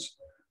 times.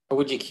 Or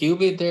would you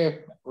cube it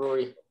there,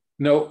 Rory?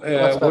 No,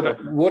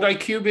 would I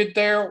cube it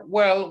there?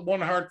 Well,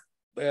 1 heart.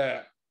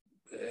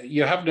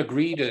 You haven't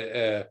agreed.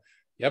 You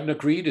haven't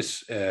agreed.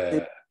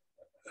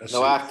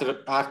 No,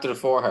 after the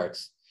 4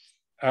 hearts.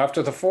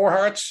 After the 4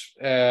 hearts,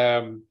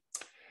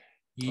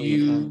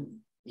 you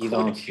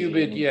don't cube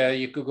it. Yeah,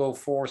 you could go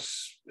 4.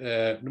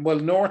 Well,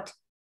 North.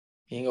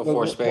 You can go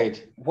 4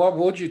 spade. What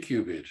would you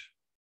cube it?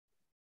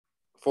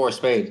 4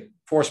 spade.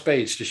 4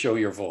 spades to show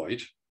your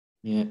void.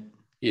 Yeah.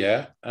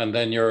 Yeah, and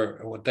then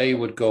they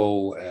would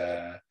go.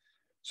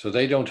 So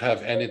they don't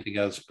have anything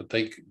else, but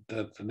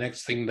the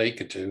next thing they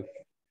could do.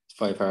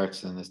 5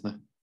 hearts, then, isn't it?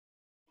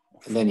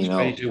 And then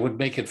it would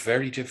make it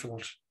very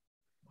difficult.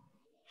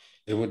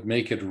 It would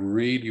make it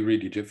really,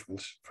 really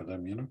difficult for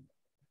them,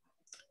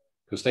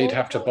 because they'd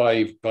have to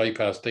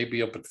bypass. They'd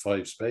be up at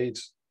 5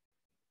 spades.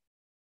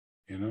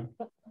 Can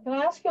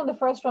I ask you on the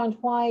first round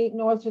why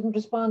North didn't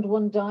respond to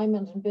 1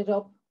 diamond and bid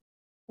up?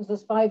 Because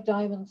there's 5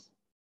 diamonds.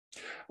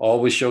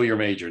 Always show your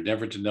major.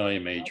 Never deny a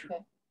major.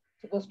 Okay,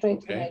 so go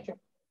straight to the major.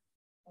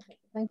 Okay,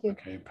 thank you.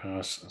 Okay,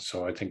 pass.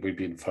 So I think we'd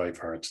be in 5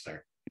 hearts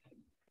there.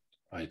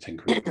 I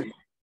think we.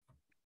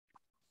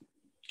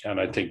 And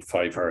I think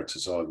 5 hearts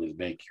is all you'll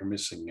make. You're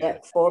missing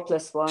 4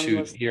 plus 1.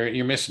 2.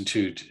 You're missing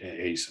 2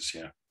 aces.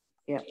 Yeah.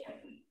 Yeah.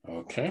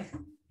 Okay.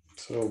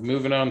 So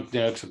moving on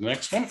now to the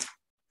next one.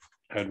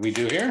 How do we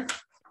do here?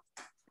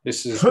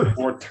 This is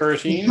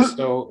 413.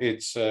 So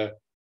it's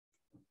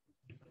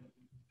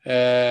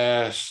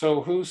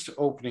so who's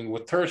opening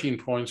with 13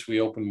 points? We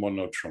open 1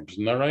 no trump,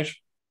 isn't that right?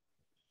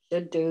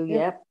 Should do,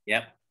 yep.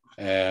 Yep.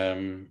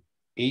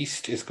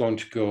 East is going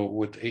to go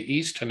with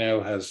East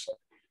now has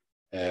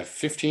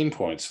 15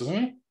 points, doesn't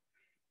he?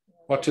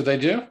 What do they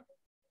do?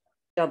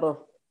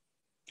 Double.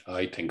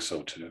 I think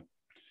so too.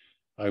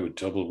 I would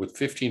double with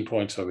 15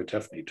 points. I would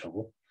definitely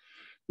double.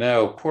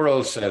 Now, poor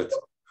old South,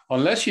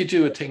 unless you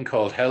do a thing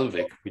called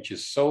Helvig, which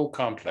is so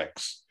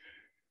complex.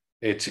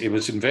 It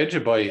was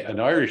invented by an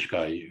Irish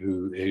guy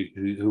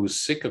who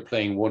was sick of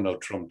playing 1 no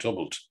trump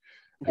doubled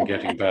and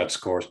getting bad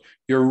scores.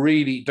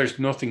 There's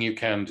nothing you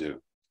can do.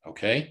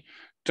 Okay,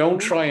 don't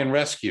try and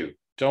rescue.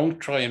 Don't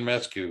try and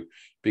rescue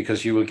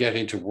because you will get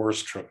into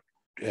worse trouble.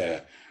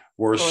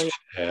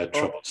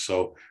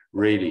 So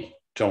really,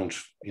 don't.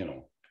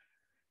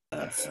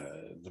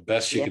 The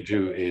best you can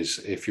do is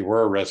if you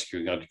were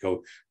rescuing, I'd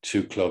go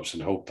 2 clubs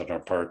and hope that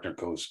our partner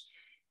goes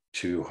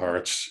 2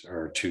 hearts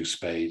or 2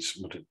 spades.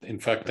 But in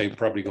fact, they'd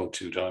probably go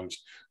 2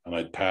 times and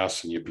I'd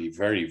pass, and you'd be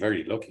very,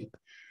 very lucky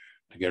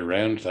to get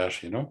around that,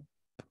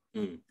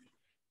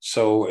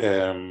 So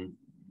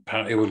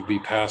it would be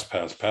pass.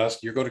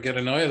 You're going to get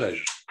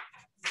annihilated.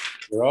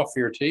 You're off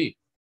your tee.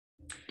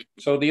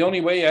 So the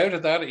only way out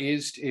of that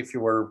is if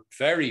you were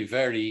very,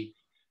 very,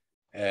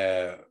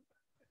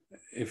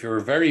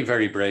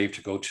 very brave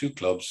to go 2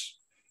 clubs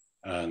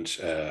and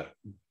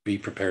be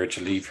prepared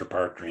to leave your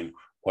partner in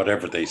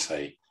whatever they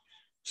say.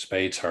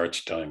 Spades,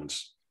 hearts,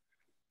 diamonds.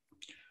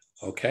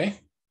 Okay.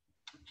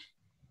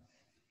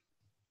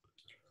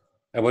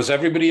 And was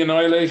everybody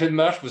annihilated in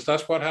that? Was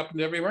that what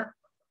happened everywhere?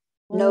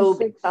 No,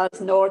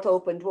 because North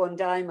opened 1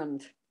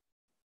 diamond.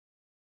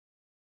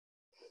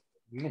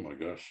 Oh my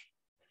gosh.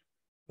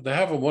 But they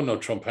have a 1 no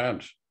trump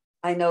hand.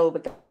 I know,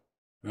 but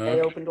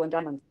they opened 1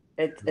 diamond.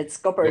 It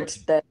scuppered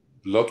the...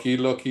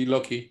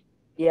 Lucky.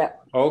 Yeah.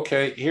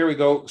 Okay, here we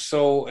go.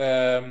 So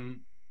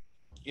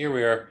here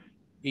we are.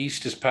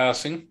 East is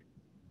passing.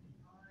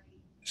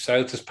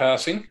 South is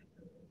passing.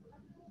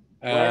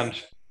 And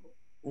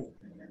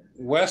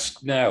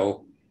West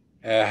now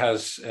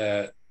has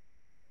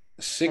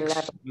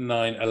 6,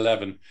 9,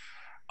 11.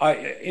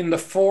 In the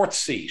fourth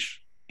seat,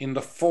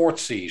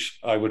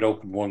 I would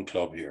open 1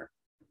 club here.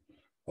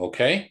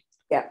 Okay?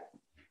 Yeah.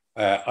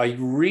 I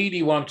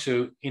really want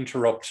to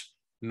interrupt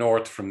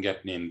North from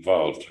getting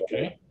involved.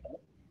 Okay?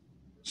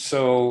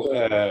 So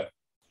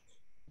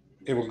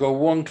it will go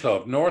 1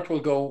 club. North will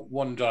go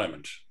 1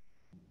 diamond.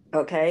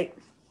 Okay.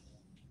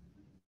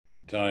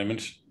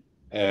 Diamond.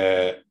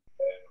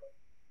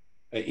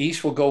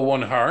 East will go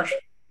 1 heart.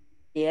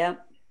 Yeah.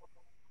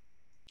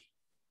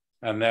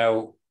 And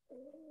now,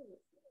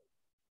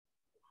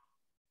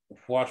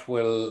 what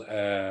will...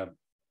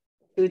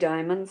 2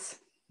 diamonds.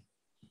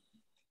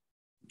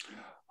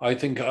 I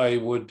think I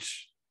would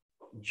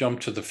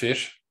jump to the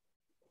fish.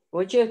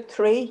 Would you?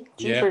 3?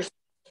 Yeah.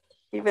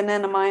 Even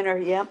in a minor,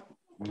 yeah.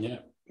 Yeah.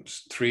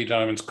 It's 3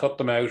 diamonds. Cut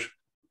them out.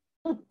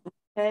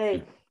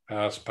 Hey.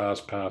 Pass.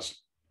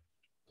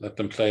 Let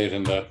them play it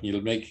in that.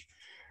 You'll make...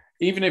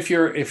 Even if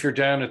you're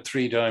down at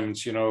 3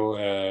 diamonds,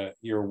 you're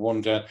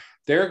 1 down.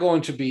 They're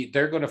going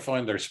to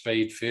find their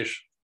spade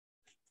fish.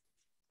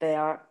 They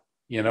are.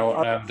 You know,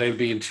 and they'll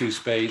be in 2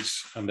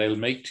 spades, and they'll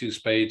make 2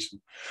 spades.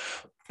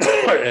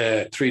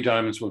 3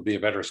 diamonds will be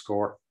a better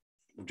score,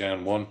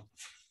 down 1.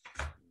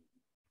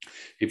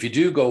 If you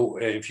do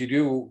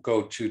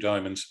go 2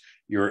 diamonds,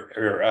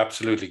 you're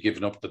absolutely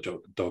giving up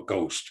the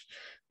ghost.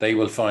 They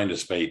will find a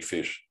spade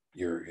fit.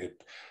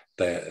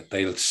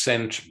 They'll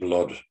scent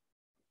blood.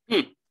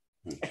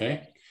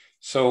 Okay,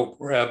 so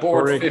board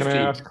Corey, 50. can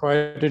I ask,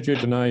 why did you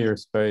deny your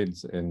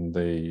spades in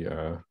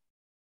the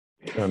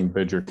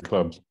bid your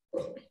clubs?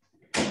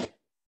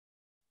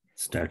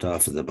 Start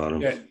off at the bottom.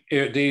 Yeah,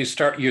 you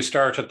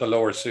start at the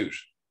lower suit.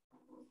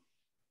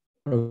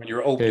 When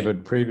you're opening. Okay,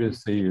 but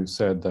previously you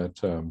said that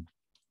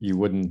you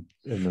wouldn't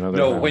in another.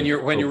 No, when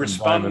you're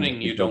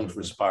responding, you don't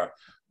respond.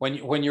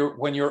 When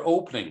you're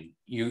opening,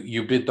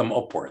 you bid them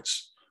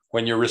upwards.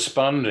 When you're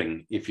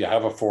responding, if you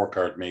have a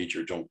 4-card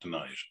major, don't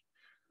deny it.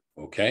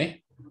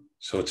 Okay,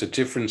 so it's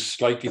a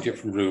slightly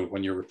different rule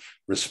when you're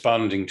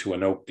responding to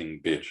an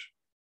opening bid.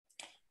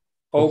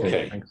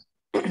 Okay,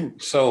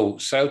 so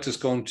South is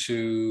going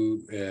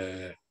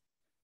to.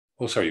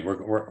 Oh, sorry,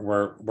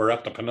 we're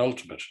at the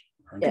penultimate,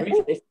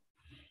 aren't we?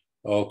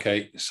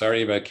 Okay,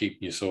 sorry about keeping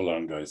you so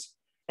long, guys.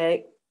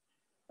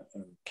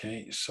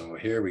 Okay, so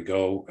here we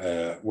go.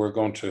 We're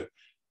going to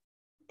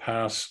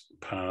pass,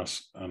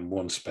 and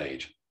 1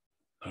 spade.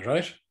 All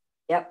right?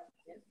 Yep.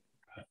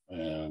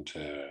 And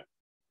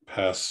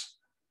pass.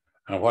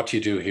 And what you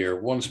do here,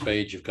 1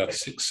 spade, you've got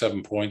 6,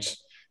 7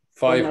 points,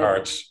 5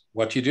 hearts.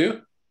 What do you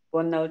do?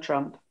 1 no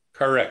trump.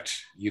 Correct.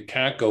 You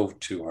can't go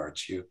 2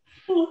 hearts.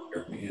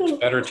 It's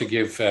better to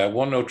give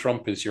 1 no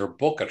trump is your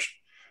bucket.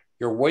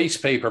 Your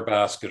waste paper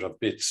basket of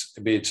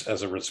bids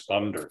as a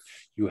responder.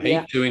 You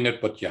hate doing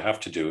it, but you have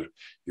to do it.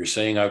 You're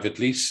saying I've at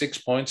least 6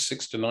 points,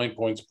 6 to 9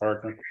 points,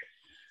 partner.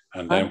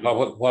 And then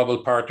what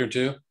will partner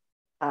do?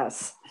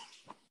 Pass.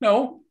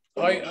 No,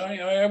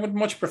 I would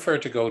much prefer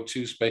to go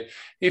 2 spades.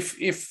 If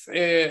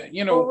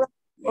you know,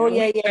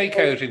 take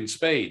out in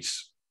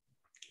spades.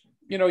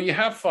 You know, you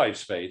have 5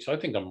 spades. I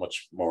think I'm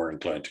much more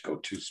inclined to go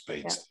 2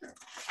 spades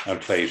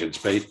and play it in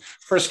spades.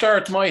 For a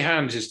start, my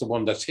hand is the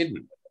one that's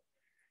hidden.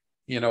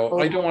 You know,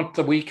 I don't want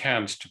the weak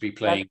hands to be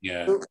playing.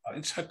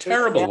 It's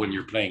terrible when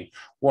you're playing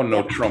 1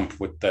 no trump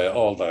with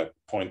all the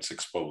points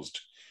exposed.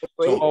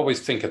 So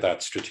always think of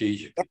that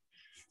strategically.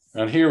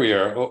 And here we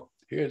are. Oh,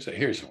 here's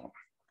one.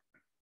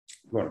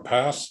 We're going to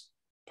pass.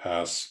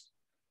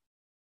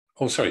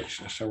 Oh, sorry.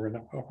 So we're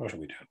not. What are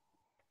we doing?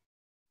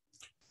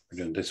 We're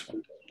doing this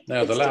one.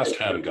 Now the last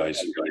hand,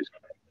 guys.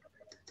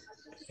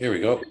 Here we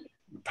go.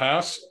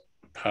 Pass.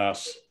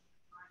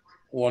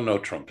 1 no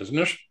trump, isn't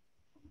it?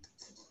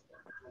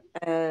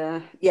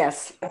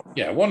 Yes.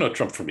 Yeah, 1 no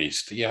trump from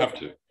East. You have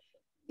to.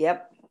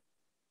 Yep.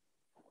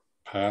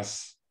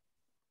 Pass.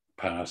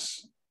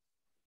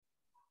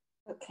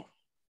 Okay.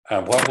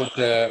 And what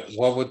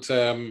would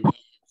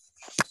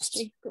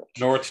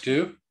North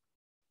do?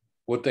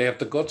 Would they have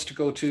the guts to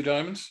go 2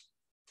 diamonds?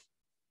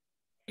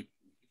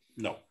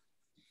 No.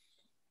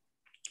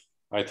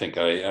 I think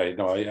I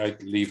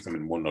leave them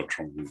in 1 no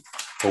trump and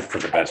hope for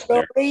the best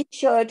there.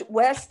 Should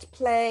West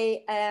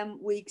play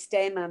weak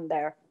stayman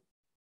there?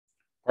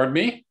 Pardon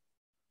me?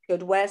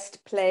 Should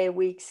West play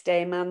weak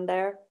stayman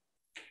there?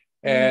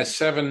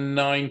 7,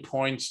 9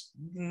 points.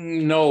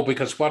 No,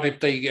 because what if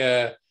they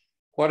get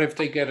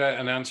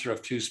an answer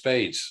of 2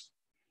 spades?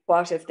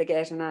 What if they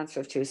get an answer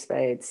of 2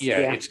 spades?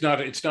 Yeah, it's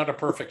not a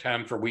perfect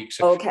hand for weak.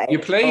 Okay. You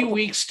play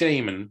weak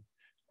stayman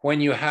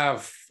when you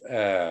have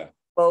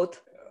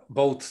both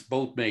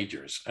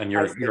majors, and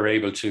you're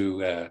able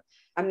to.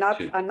 I'm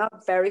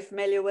not very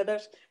familiar with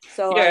it.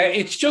 So yeah,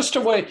 it's just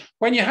a way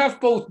when you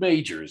have both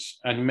majors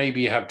and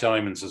maybe you have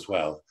diamonds as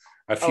well,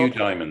 a few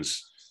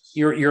diamonds.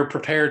 You're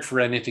prepared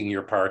for anything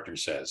your partner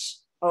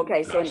says.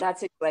 Okay, so in that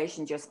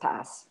situation, just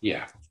pass.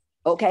 Yeah.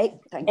 Okay,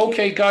 thank you.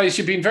 Okay, guys,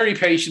 you've been very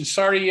patient.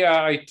 Sorry,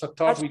 I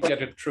thought we'd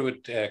get it through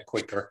it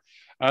quicker.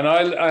 And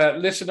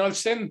I'll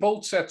send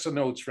both sets of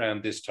notes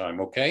around this time.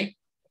 Okay.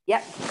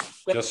 Yep.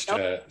 Just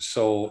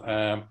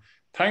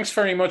thanks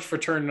very much for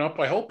turning up.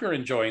 I hope you're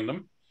enjoying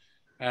them.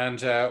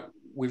 And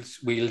we'll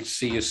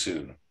see you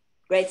soon.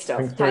 Great stuff.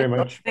 Thanks very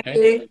much. Thank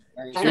you.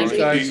 Cheers,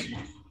 guys.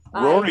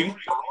 Rory.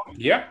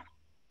 Yeah.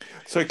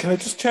 So can I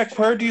just check,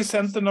 where do you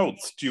send the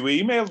notes? Do you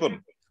email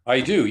them? I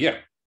do, yeah.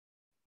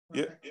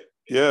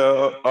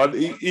 Yeah, I'll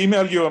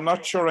email you. I'm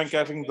not sure I'm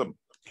getting them.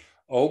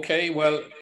 Okay, well,